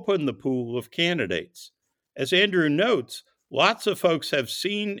help open the pool of candidates. As Andrew notes, lots of folks have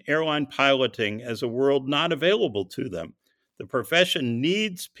seen airline piloting as a world not available to them. The profession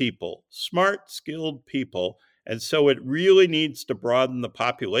needs people, smart, skilled people, and so it really needs to broaden the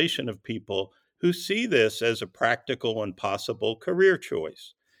population of people who see this as a practical and possible career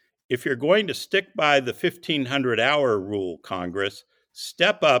choice. If you're going to stick by the 1,500-hour rule, Congress,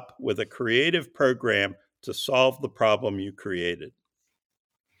 step up with a creative program to solve the problem you created.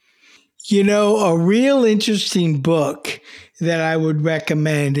 You know, a real interesting book that I would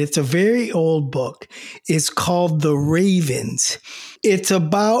recommend, it's a very old book. It's called The Ravens. It's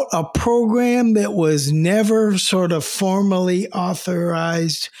about a program that was never sort of formally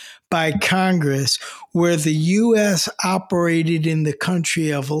authorized by Congress, where the U.S. operated in the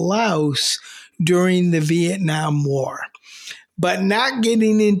country of Laos during the Vietnam War. But not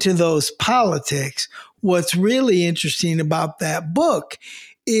getting into those politics, what's really interesting about that book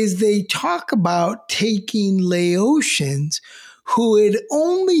is they talk about taking Laotians who had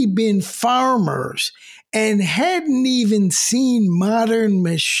only been farmers and hadn't even seen modern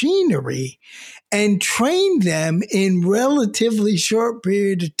machinery and trained them in relatively short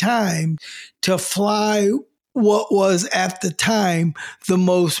period of time to fly what was at the time the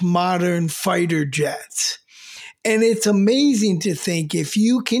most modern fighter jets. And it's amazing to think if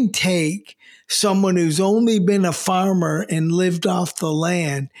you can take someone who's only been a farmer and lived off the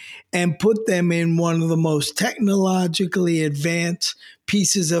land and put them in one of the most technologically advanced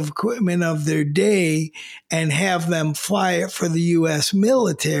pieces of equipment of their day and have them fly it for the U.S.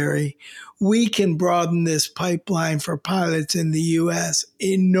 military, we can broaden this pipeline for pilots in the U.S.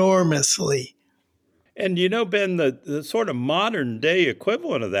 enormously. And you know, Ben, the sort of modern day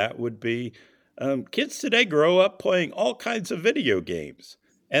equivalent of that would be kids today grow up playing all kinds of video games.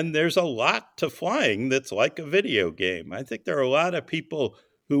 And there's a lot to flying that's like a video game. I think there are a lot of people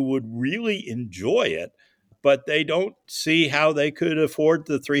who would really enjoy it, but they don't see how they could afford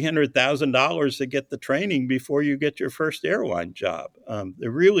the $300,000 to get the training before you get your first airline job.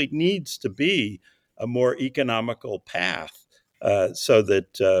 There really needs to be a more economical path so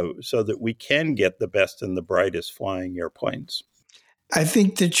that we can get the best and the brightest flying airplanes. I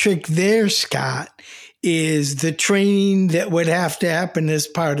think the trick there, Scott, is the training that would have to happen as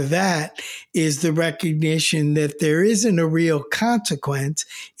part of that is the recognition that there isn't a real consequence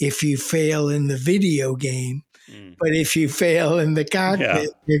if you fail in the video game. But if you fail in the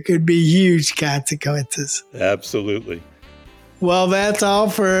cockpit, there could be huge consequences. Absolutely. Well, that's all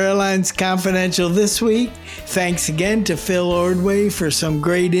for Airlines Confidential this week. Thanks again to Phil Ordway for some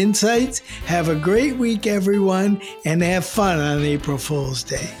great insights. Have a great week, everyone, and have fun on April Fool's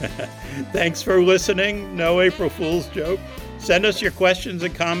Day. Thanks for listening. No April Fool's joke. Send us your questions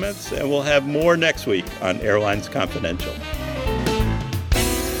and comments, and we'll have more next week on Airlines Confidential.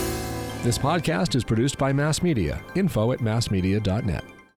 This podcast is produced by Mass Media. Info@massmedia.net.